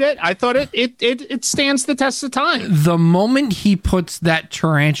enjoyed it. I thought it stands the test of time. The moment he puts that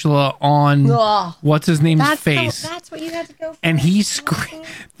tarantula on Ugh. what's his name's That's face, that's what you had to go for. and he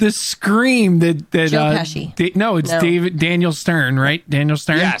the scream that Joe Pesci. it's No. Daniel Stern, right? Daniel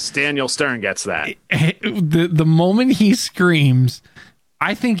Stern. Yes, Daniel Stern gets that. The moment he screams,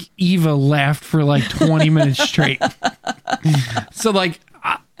 I think Eva laughed for like 20 minutes straight. So like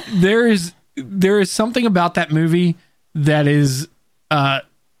there is something about that movie that is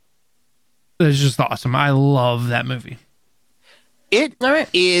that's just awesome. I love that movie. It All right.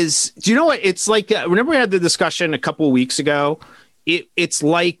 is. Do you know what it's like? Remember we had the discussion a couple of weeks ago. it's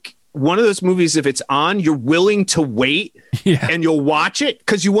like one of those movies, if it's on, you're willing to wait and you'll watch it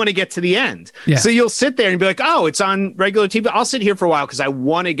because you want to get to the end. Yeah. So you'll sit there and be like, oh, it's on regular TV. I'll sit here for a while because I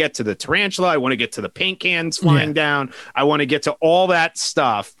want to get to the tarantula. I want to get to the paint cans flying down. I want to get to all that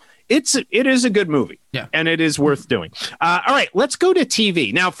stuff. It is a good movie, and it is worth doing. All right, let's go to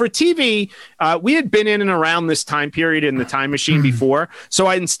TV. Now, for TV, we had been in and around this time period in the time machine before, so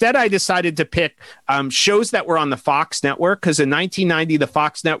I decided to pick shows that were on the Fox network, because in 1990, the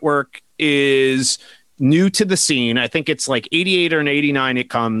Fox network is new to the scene. I think it's like 88 or 89 it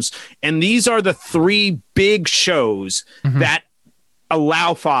comes, and these are the three big shows that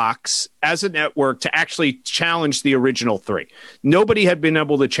allow Fox as a network to actually challenge the original three. Nobody had been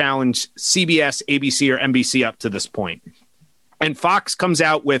able to challenge CBS, ABC, or NBC up to this point. And Fox comes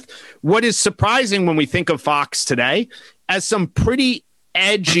out with what is surprising when we think of Fox today as some pretty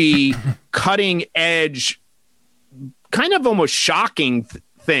edgy, cutting edge, kind of almost shocking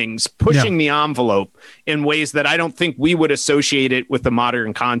things, pushing the envelope in ways that I don't think we would associate it with the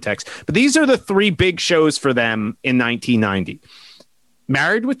modern context. But these are the three big shows for them in 1990.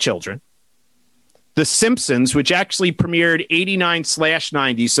 Married with Children, The Simpsons, which actually premiered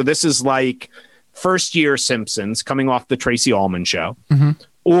 89/90. So this is like first year Simpsons coming off the Tracy Ullman show,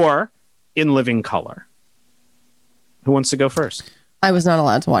 or In Living Color. Who wants to go first? I was not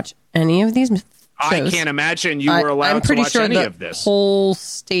allowed to watch any of these shows. I can't imagine you were allowed to watch any of this. Whole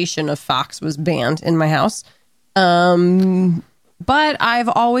station of Fox was banned in my house. But I've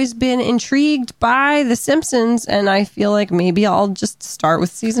always been intrigued by The Simpsons, and I feel like maybe I'll just start with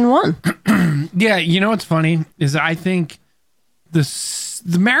season 1. Yeah, you know what's funny is I think the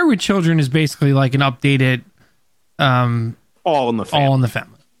Married with Children is basically like an updated All in the Family. All in the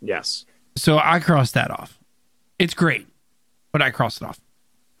Family. Yes. So I crossed that off. It's great, but I crossed it off.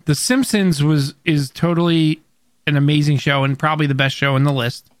 The Simpsons is totally an amazing show and probably the best show in the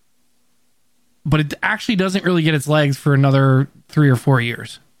list. But it actually doesn't really get its legs for another 3 or 4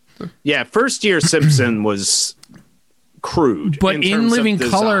 years. Yeah, first year Simpson was crude. But in Living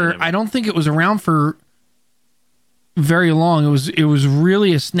Color, I don't think it was around for very long. It was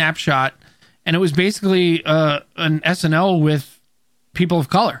really a snapshot, and it was basically an SNL with people of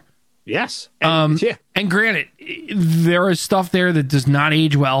color. Yes. And granted, there is stuff there that does not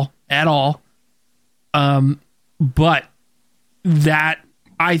age well at all. But that,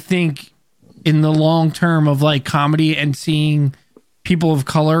 I think, in the long term of like comedy and seeing people of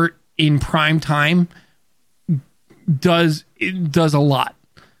color in prime time does a lot.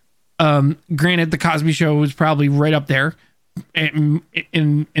 Granted, the Cosby Show was probably right up there in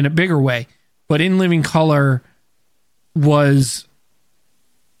a bigger way, but In Living Color was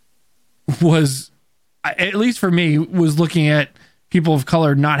at least for me, was looking at people of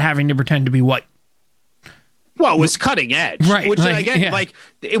color not having to pretend to be white. Well, it was cutting edge, right? Which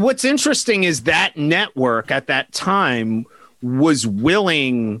what's interesting is that network at that time was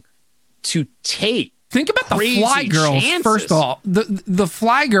willing to take. Think about the Fly Girls. Chances. First of all, the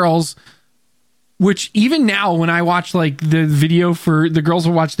Fly Girls, which even now when I watch like the video for the girls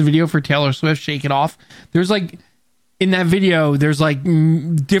will watch the video for Taylor Swift, Shake It Off. There's like in that video, there's like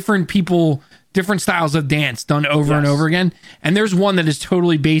different people, different styles of dance done over and over again, and there's one that is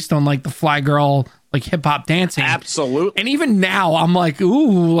totally based on like the Fly Girl. Like hip hop dancing. Absolutely. And even now I'm like,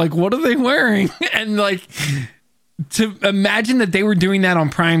 ooh, like what are they wearing? And like to imagine that they were doing that on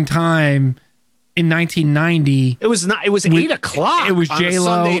prime time in 1990. It was 8 o'clock. It was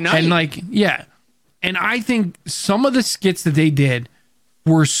J-Lo and like, yeah. And I think some of the skits that they did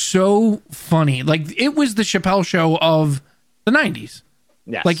were so funny. Like it was the Chappelle Show of the 90s.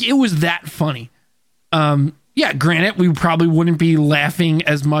 Yes. Like it was that funny. Yeah, granted, we probably wouldn't be laughing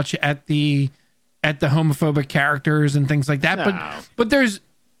as much at the homophobic characters and things like that. No. But there's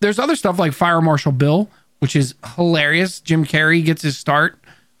other stuff like Fire Marshal Bill, which is hilarious. Jim Carrey gets his start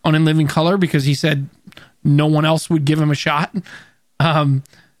on In Living Color because he said no one else would give him a shot.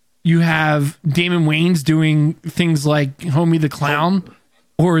 You have Damon Wayans doing things like Homie the Clown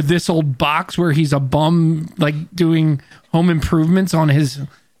or This Old Box where he's a bum like doing home improvements on his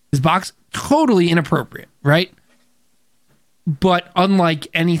box. Totally inappropriate, right? But unlike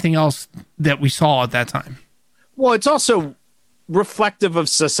anything else that we saw at that time. Well, it's also reflective of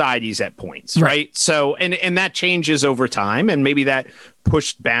societies at points, right? So, and that changes over time, and maybe that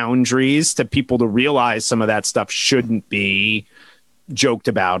pushed boundaries to people to realize some of that stuff shouldn't be joked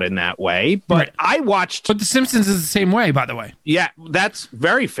about in that way. But I watched... But The Simpsons is the same way, by the way. Yeah, that's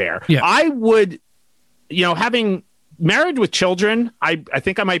very fair. Yeah. I would, having... Married with Children, I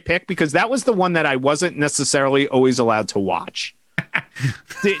think I might pick because that was the one that I wasn't necessarily always allowed to watch.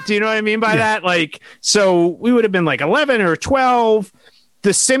 Do you know what I mean by that? Like, so we would have been like 11 or 12.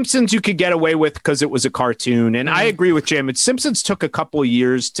 The Simpsons you could get away with because it was a cartoon. And I agree with Jim. Simpsons took a couple of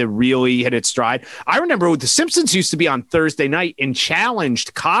years to really hit its stride. I remember The Simpsons used to be on Thursday night and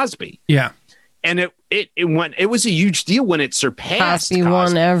challenged Cosby. Yeah. And it was a huge deal when it surpassed Cosby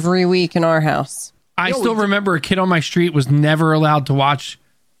won every week in our house. I still remember a kid on my street was never allowed to watch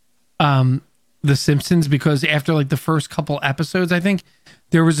The Simpsons because after like the first couple episodes, I think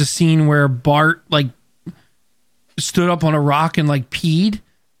there was a scene where Bart like stood up on a rock and like peed,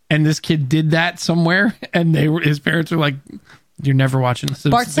 and this kid did that somewhere, and his parents were like, "You're never watching The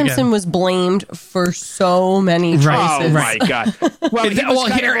Simpsons." Bart Simpson again. was blamed for so many choices. Right. Oh my God.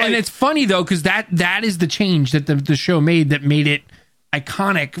 And it's funny though, because that is the change that the show made that made it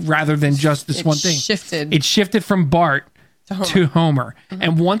iconic rather than just this one thing. It shifted from Bart to Homer.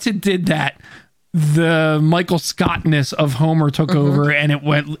 And once it did that, the Michael Scottness of Homer took over, and it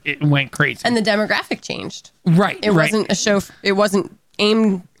went crazy. And the demographic changed. Right. It wasn't a show. It wasn't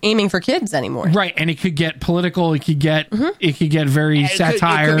aiming for kids anymore. Right, and it could get political. It could get very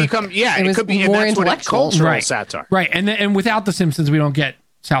satire. It could be more and that's what intellectual. cultural satire. Right, and without The Simpsons, we don't get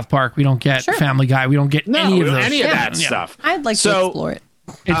South Park. We don't get Family Guy. We don't get any of those. That stuff. I'd like to explore it.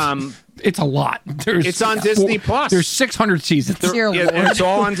 It's a lot. It's on Disney Plus. There's 600 seasons. It's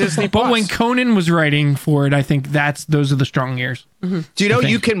all on Disney Plus. But when Conan was writing for it, I think those are the strong years. Do you know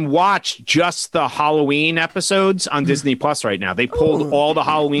you can watch just the Halloween episodes on Disney Plus right now? They pulled all the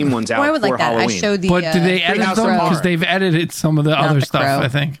Halloween ones out I would for like that. Halloween. I showed the. But did they edit Treehouse them? of Horror. Because they've edited some of the other the stuff, Crow. I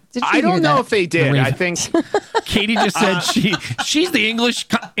think. Did you I don't hear know that? if they did. The I Raven. think Katie just said she's the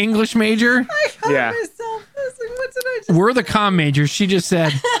English major. yeah. What did I just? We're the comm majors. She just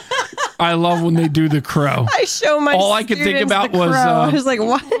said, "I love when they do the Crow." I show my. All I could think students about the was, Crow. I was like,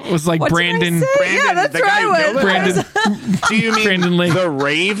 what? Was like What did I Brandon. say? Brandon, Yeah, that's the guy right. who built it? Brandon. Do you mean Brandon Lake. the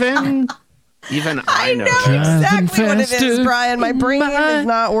Raven? Even I know. exactly what it is, Infested Brian. My brain is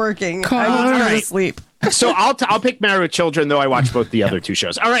not working. I need to go to Alright. sleep. So I'll pick Married with Children, though I watch both the other two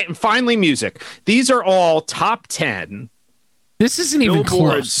shows. All right, and finally, music. These are all top 10 This isn't even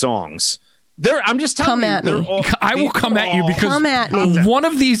Billboard close. songs. I'm just telling Come you. at they're me. all- I will these come are at you all- because Come at me. one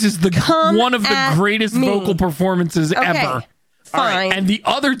of these is Come one of the at greatest me. vocal performances Okay, ever, fine. and the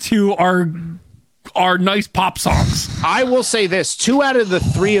other two are nice pop songs. I will say this: 2 out of the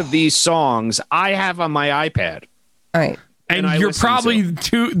 3 of these songs I have on my iPad. All right. And I you're listen probably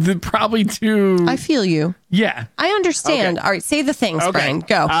too. I feel you. Yeah. I understand. Okay. All right. Say the things, Brian.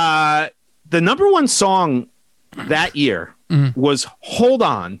 Go. The number one song that year was "Hold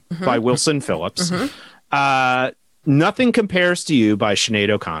On" by Wilson Phillips. "Nothing Compares to You" by Sinead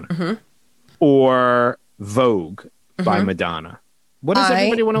O'Connor, or "Vogue" by Madonna. What does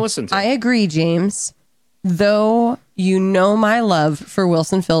everybody want to listen to? I agree, James. Though you know my love for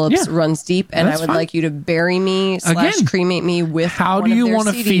Wilson Phillips Yeah. runs deep, and I That's would fine. like you to bury me / Again, cremate me with. How one do of you their want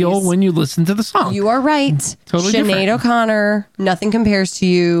to CDs. feel when you listen to the song? You are right. Totally Sinead different. O'Connor, "Nothing Compares to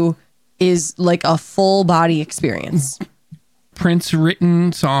You" is like a full body experience. Prince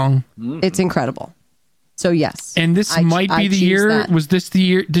written song, It's incredible. So yes, and this I might be the choose year. that. Was this the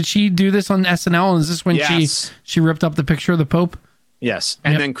year? Did she do this on SNL? Is this when Yes. she ripped up the picture of the Pope? Yes.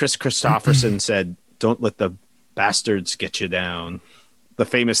 And Yep. then Chris Christopherson said, "Don't let the bastards get you down." The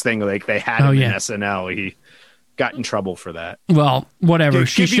famous thing, like they had him in SNL. He got in trouble for that. Well, whatever.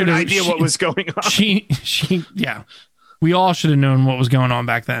 To give you an idea what was going on. She, yeah. We all should have known what was going on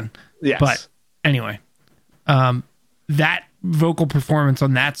back then. Yes. But anyway, that vocal performance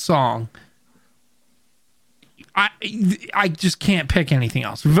on that song, I just can't pick anything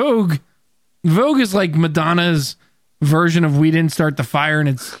else. Vogue is like Madonna's version of "We Didn't Start the Fire," and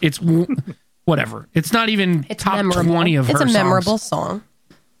it's whatever. It's not even It's top memorable. 20 of her It's a songs. memorable song.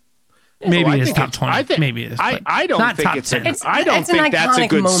 Maybe I it is think top it's- 20. I think, Maybe it is. but I don't not think top it's 10. I don't It's an think that's a iconic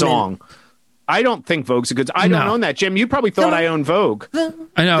good moment. song. I don't think Vogue's a good. I don't No. own that, Jim. You probably thought I owned Vogue.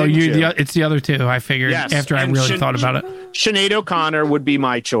 I know Didn't you? it's the other two. I figured Yes, after I and really thought about it. Sinead O'Connor would be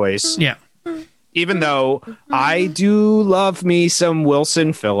my choice, Yeah. even though I do love me some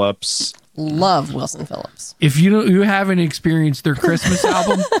Wilson Phillips. Love Wilson Phillips. If you haven't experienced their Christmas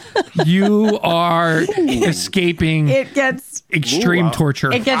album, you are escaping It gets extreme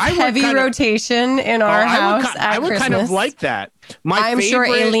torture. it gets I would heavy kinda- rotation in our house I at would Christmas. kind of like that. I'm sure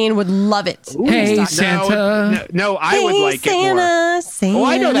Aileen would love it. Hey, No, Santa. No, I would Hey, like it Santa, more. Santa. Oh,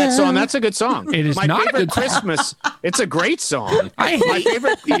 I know that song. That's a good song. It is my not a favorite good song. Christmas. It's a great song. I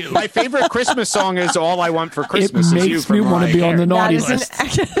hate My favorite Christmas song is "All I Want for It Christmas Is You." makes from me want to Mariah be on the Carey. naughty That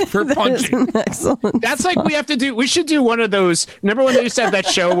is list for punching. an excellent. That's like we should do one of those. Remember when they used to have that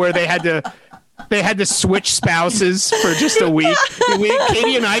show where they had to They had to switch spouses for just a week.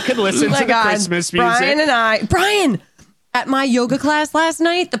 Katie and I could listen to the Christmas music. Brian, at my yoga class last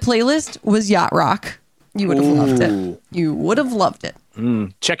night, the playlist was yacht rock. You would have loved it. You would have loved it.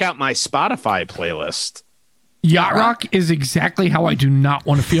 Check out my Spotify playlist. Yacht rock is exactly how I do not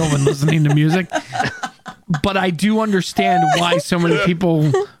want to feel when listening to music. But I do understand why so many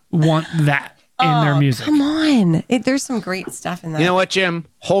people want that in their music. Come on. There's some great stuff in that. You know what, Jim?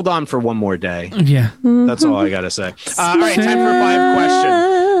 Hold on for one more day. Yeah. That's all I got to say. All right, time for 5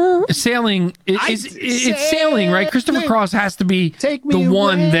 questions. Sailing it's sailing, right? Christopher Cross has to be the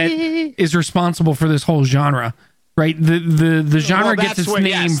one that is responsible for this whole genre, right? The genre gets its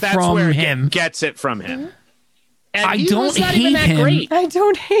name from him. Gets it from him. And I don't hate him. Great. I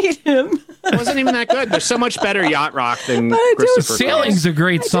don't hate him. It wasn't even that good. There's so much better yacht rock than Christopher Cross. Sailing's a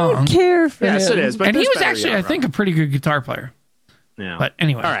great song. I don't care for him. Yes, it is. But and he was actually, I think, a pretty good guitar player. Yeah. But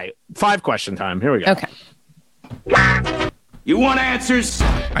anyway. All right. 5 question time. Here we go. Okay. You want answers?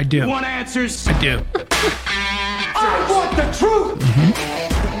 I do. You want answers? I do. I want the truth.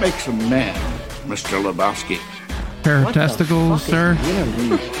 What makes a man, Mr. Lebowski? Pair of testicles, sir.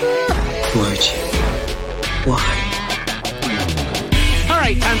 Why? All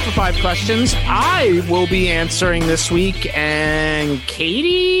right, time for 5 questions. I will be answering this week, and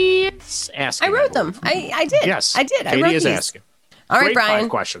Katie is asking. I wrote them. I did. Yes, I did. Katie I wrote is these. asking. All right, Great Brian. 5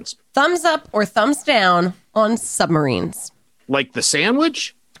 questions. Thumbs up or thumbs down on submarines? Like the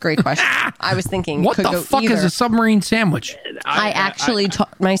sandwich? Great question. I was thinking, What could the go fuck either. is a submarine sandwich? I actually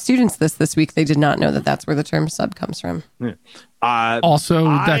taught my students this week. They did not know that that's where the term sub comes from. Also,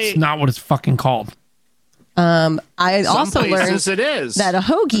 that's not what it's fucking called. I Some also learned places it is. that a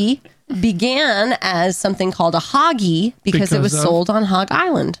hoagie began as something called a hoggy because it was sold on Hog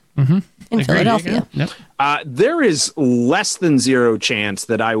Island in Philadelphia. Yep. There is less than 0 chance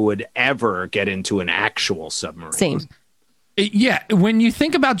that I would ever get into an actual submarine. Same. Yeah, when you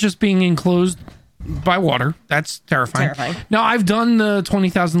think about just being enclosed by water, that's terrifying. Now, I've done the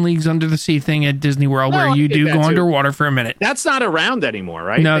 20,000 Leagues Under the Sea thing at Disney World where you do go underwater for a minute. That's not around anymore,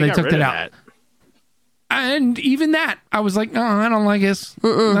 right? No, they got took rid that of out. And even that, I was like, no, I don't like this.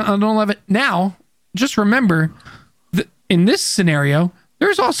 I don't love it. Now, just remember, in this scenario,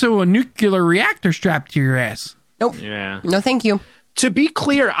 there's also a nuclear reactor strapped to your ass. Nope. Yeah. No, thank you. To be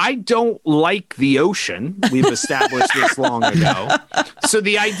clear, I don't like the ocean. We've established this long ago. So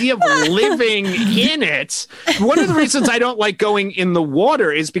the idea of living in it, one of the reasons I don't like going in the water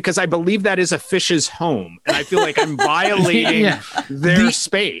is because I believe that is a fish's home. And I feel like I'm violating their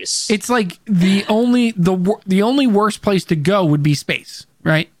space. It's like the only worst place to go would be space,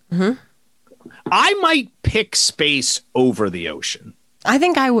 right? Mm-hmm. I might pick space over the ocean. I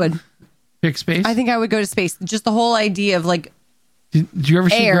think I would. Pick space? I think I would go to space. Just the whole idea of like, Did you ever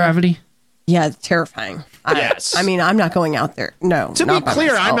see Air. Gravity? yeah, it's terrifying. Yes. I mean, I'm not going out there. No. To be not by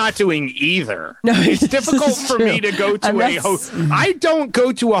clear, myself. I'm not doing either. No, it's this difficult is for me true. to go to I'm a not- I don't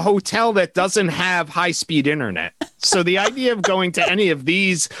go to a hotel that doesn't have high-speed internet. So the idea of going to any of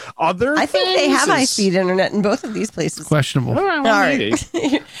these other I think they things have is- high-speed internet in both of these places. Questionable. All right, All well, right.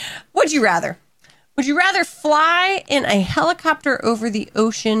 maybe. Would you rather? Would you rather fly in a helicopter over the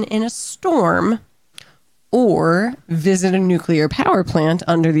ocean in a storm or visit a nuclear power plant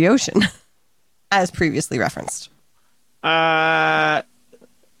under the ocean, as previously referenced?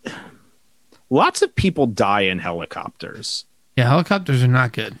 Lots of people die in helicopters. Yeah, helicopters are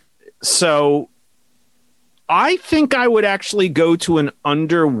not good. So I think I would actually go to an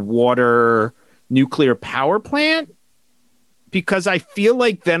underwater nuclear power plant because I feel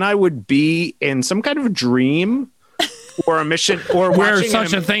like then I would be in some kind of dream or a mission or Where watching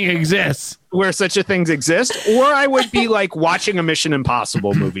such a thing exists. where such a things exist, or I would be like watching a Mission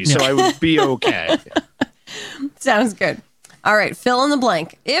Impossible movie. So I would be okay. Sounds good. All right, fill in the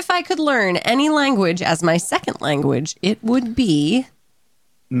blank. If I could learn any language as my second language, it would be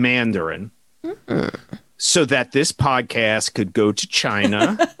Mandarin. So that this podcast could go to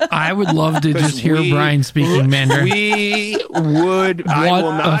China. I would love to just hear Brian speaking Mandarin. We would. I will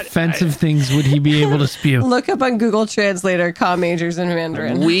What not. offensive things would he be able to spew? look up on Google Translator comm majors in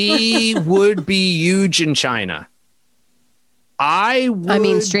Mandarin. We would be huge in China. I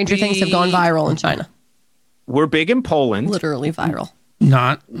mean, Stranger Things have gone viral in China. We're big in Poland. Literally viral.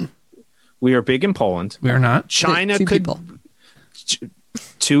 Not. We are big in Poland. We are not. China Two could. people.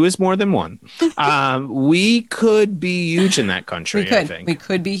 Two is more than one. We could be huge in that country. We could. I think We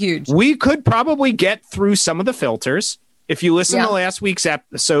could be huge. we could probably get through some of the filters. If you listen Yeah. to last week's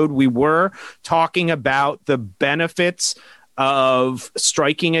episode, we were talking about the benefits of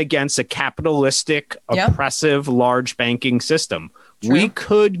striking against a capitalistic, Yeah. oppressive, large banking system. We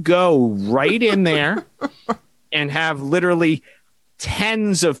could go right in there and have literally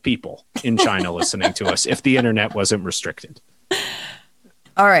tens of people in China listening to us if the internet wasn't restricted.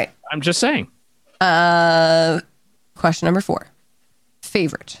 All right. I'm just saying. Question number 4.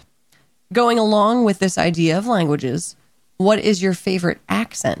 Favorite. Going along with this idea of languages, what is your favorite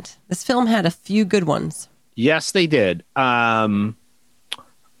accent? This film had a few good ones. Yes, they did.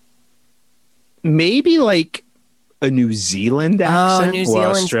 Maybe like a New Zealand accent. Oh, New or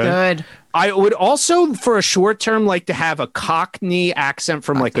Zealand's Australia. good. I would also, for a short term, like to have a Cockney accent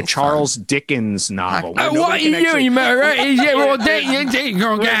from like a Cockney's Charles Dickens novel. where What nobody you can actually- doing, right? Yeah, well,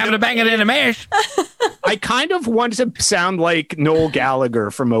 you're gonna have to bang it in a mash. I kind of want to sound like Noel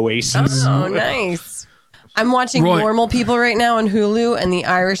Gallagher from Oasis. Oh, nice. I'm watching Roy. Normal People right now on Hulu, and the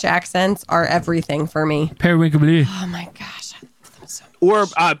Irish accents are everything for me. Periwinkle Blue. Oh my gosh, I love them so much. Or,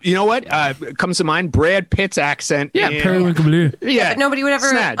 you know what? Comes to mind, Brad Pitt's accent. Yeah, in- Periwinkle Blue. Yeah, But nobody would ever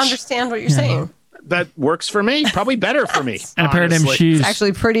Snatch. understand what you're saying. That works for me. Probably better for me. And a pair of them honestly. shoes. It's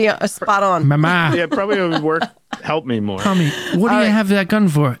actually pretty spot on. Mama. Yeah, probably would work. Help me more. Tommy, what do you have that gun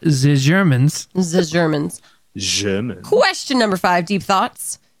for? The Germans. The Germans. German. Question number 5, deep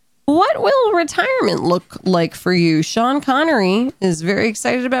thoughts. What will retirement look like for you? Sean Connery is very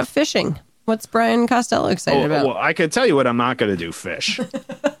excited about fishing. What's Brian Costello excited about? Well, I could tell you what I'm not going to do. Fish.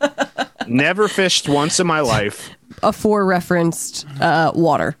 Never fished once in my life. Aforereferenced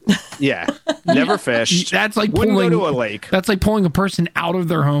water. Yeah, never fished. That's like Wouldn't pulling go to a lake. That's like pulling a person out of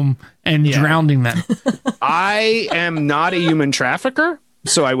their home and drowning them. I am not a human trafficker,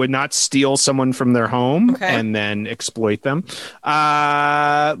 so I would not steal someone from their home and then exploit them.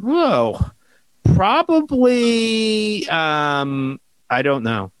 Probably. I don't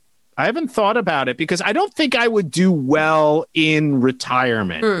know. I haven't thought about it because I don't think I would do well in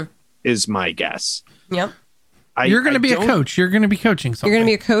retirement. Is my guess. Yep. You're going to be a coach. You're going to be coaching something. You're going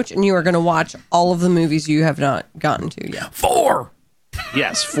to be a coach, and you are going to watch all of the movies you have not gotten to yet. 4.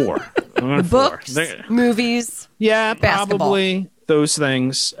 Yes, 4. The books, movies. Yeah, basketball. probably those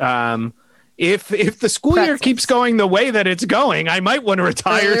things. If the school year Pretzels. keeps going the way that it's going, I might want to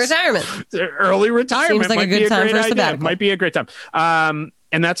retire. Early retirement. Early retirement Seems like might a good be a time great for a idea. sabbatical. Might be a great time.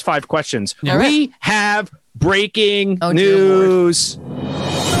 And that's 5 questions. All right. We have breaking Oh, dear Lord. news.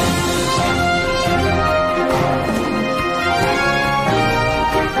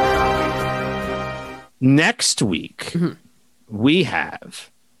 Next week, we have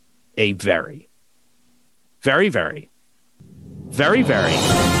a very, very, very, very, very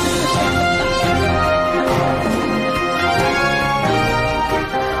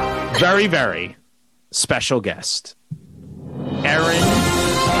very, very special guest. Erin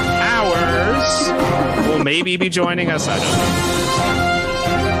Powers will maybe be joining us, I don't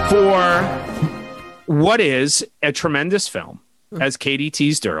know, for what is a tremendous film, as Katie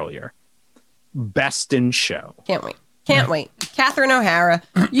teased earlier, Best in Show. Can't wait. Can't wait. Catherine O'Hara,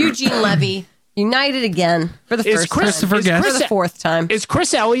 Eugene Levy, united again for the Is first Christopher time. Guest? For the 4th time. Is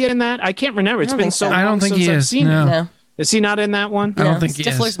Chris Elliott in that? I can't remember. It's I don't been think so so. long I don't think since he I've is, seen no. him. No. Is he not in that one? I don't think he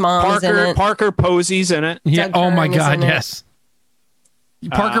Stifler's is. mom is in Parker it. Parker Posey's in it. Yeah. Doug Oh my Kern is God. in it. Yes.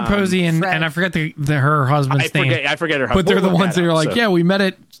 Parker Posey and Fred. I forget her husband's name. I forget her. But they're We'll the look ones that that are up, like, so. yeah, we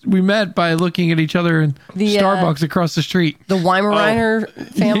met by looking at each other in The, Starbucks across the street. The Weimaraner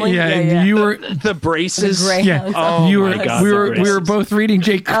family. Yeah, and you were The braces. The gray- yeah. Oh you my were God, we the were braces. both reading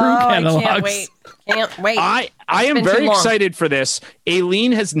J. Crew I catalogs. can't wait. Can't wait. I am been too very long. excited for this.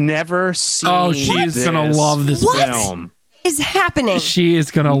 Aileen has never seen. Oh, she is gonna love this film. is happening? She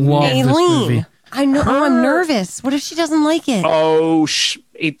is gonna love this movie. Aileen. I know. Oh, I'm nervous. What if she doesn't like it? Oh,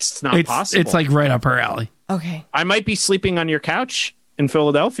 it's not It's possible. it's like right up her alley. Okay. I might be sleeping on your couch in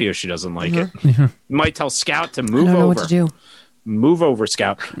Philadelphia if she doesn't like it. Might tell Scout to I move don't know over. what to do. Move over,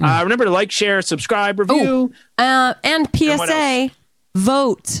 Scout. Remember to like, share, subscribe, review. And what PSA,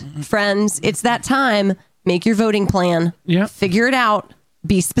 vote, friends. It's that time. Make your voting plan. Yeah. Figure it out.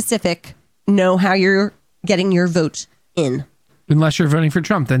 Be specific. Know how you're getting your vote in. Unless you're voting for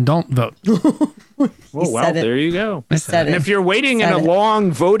Trump, then don't vote. Oh, well, said it. there you go. Said And it. if you're waiting in Said a it. long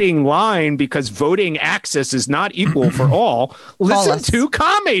voting line because voting access is not equal for all, listen us. to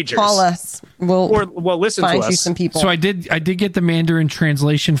Com Majors. Call us. We'll Or listen to find you us. some people. So I did get the Mandarin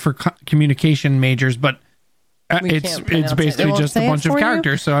translation for communication majors, but We it's can't pronounce it. It basically won't just a say it bunch of for you?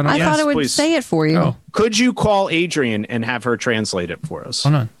 characters. So I don't. I thought it would please. say it for you. Oh, Could you call Adrian and have her translate it for us?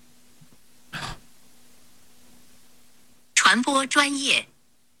 hold on. 传播专业。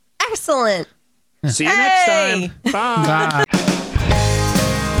 Excellent. See you next Hey! time. Bye. Bye.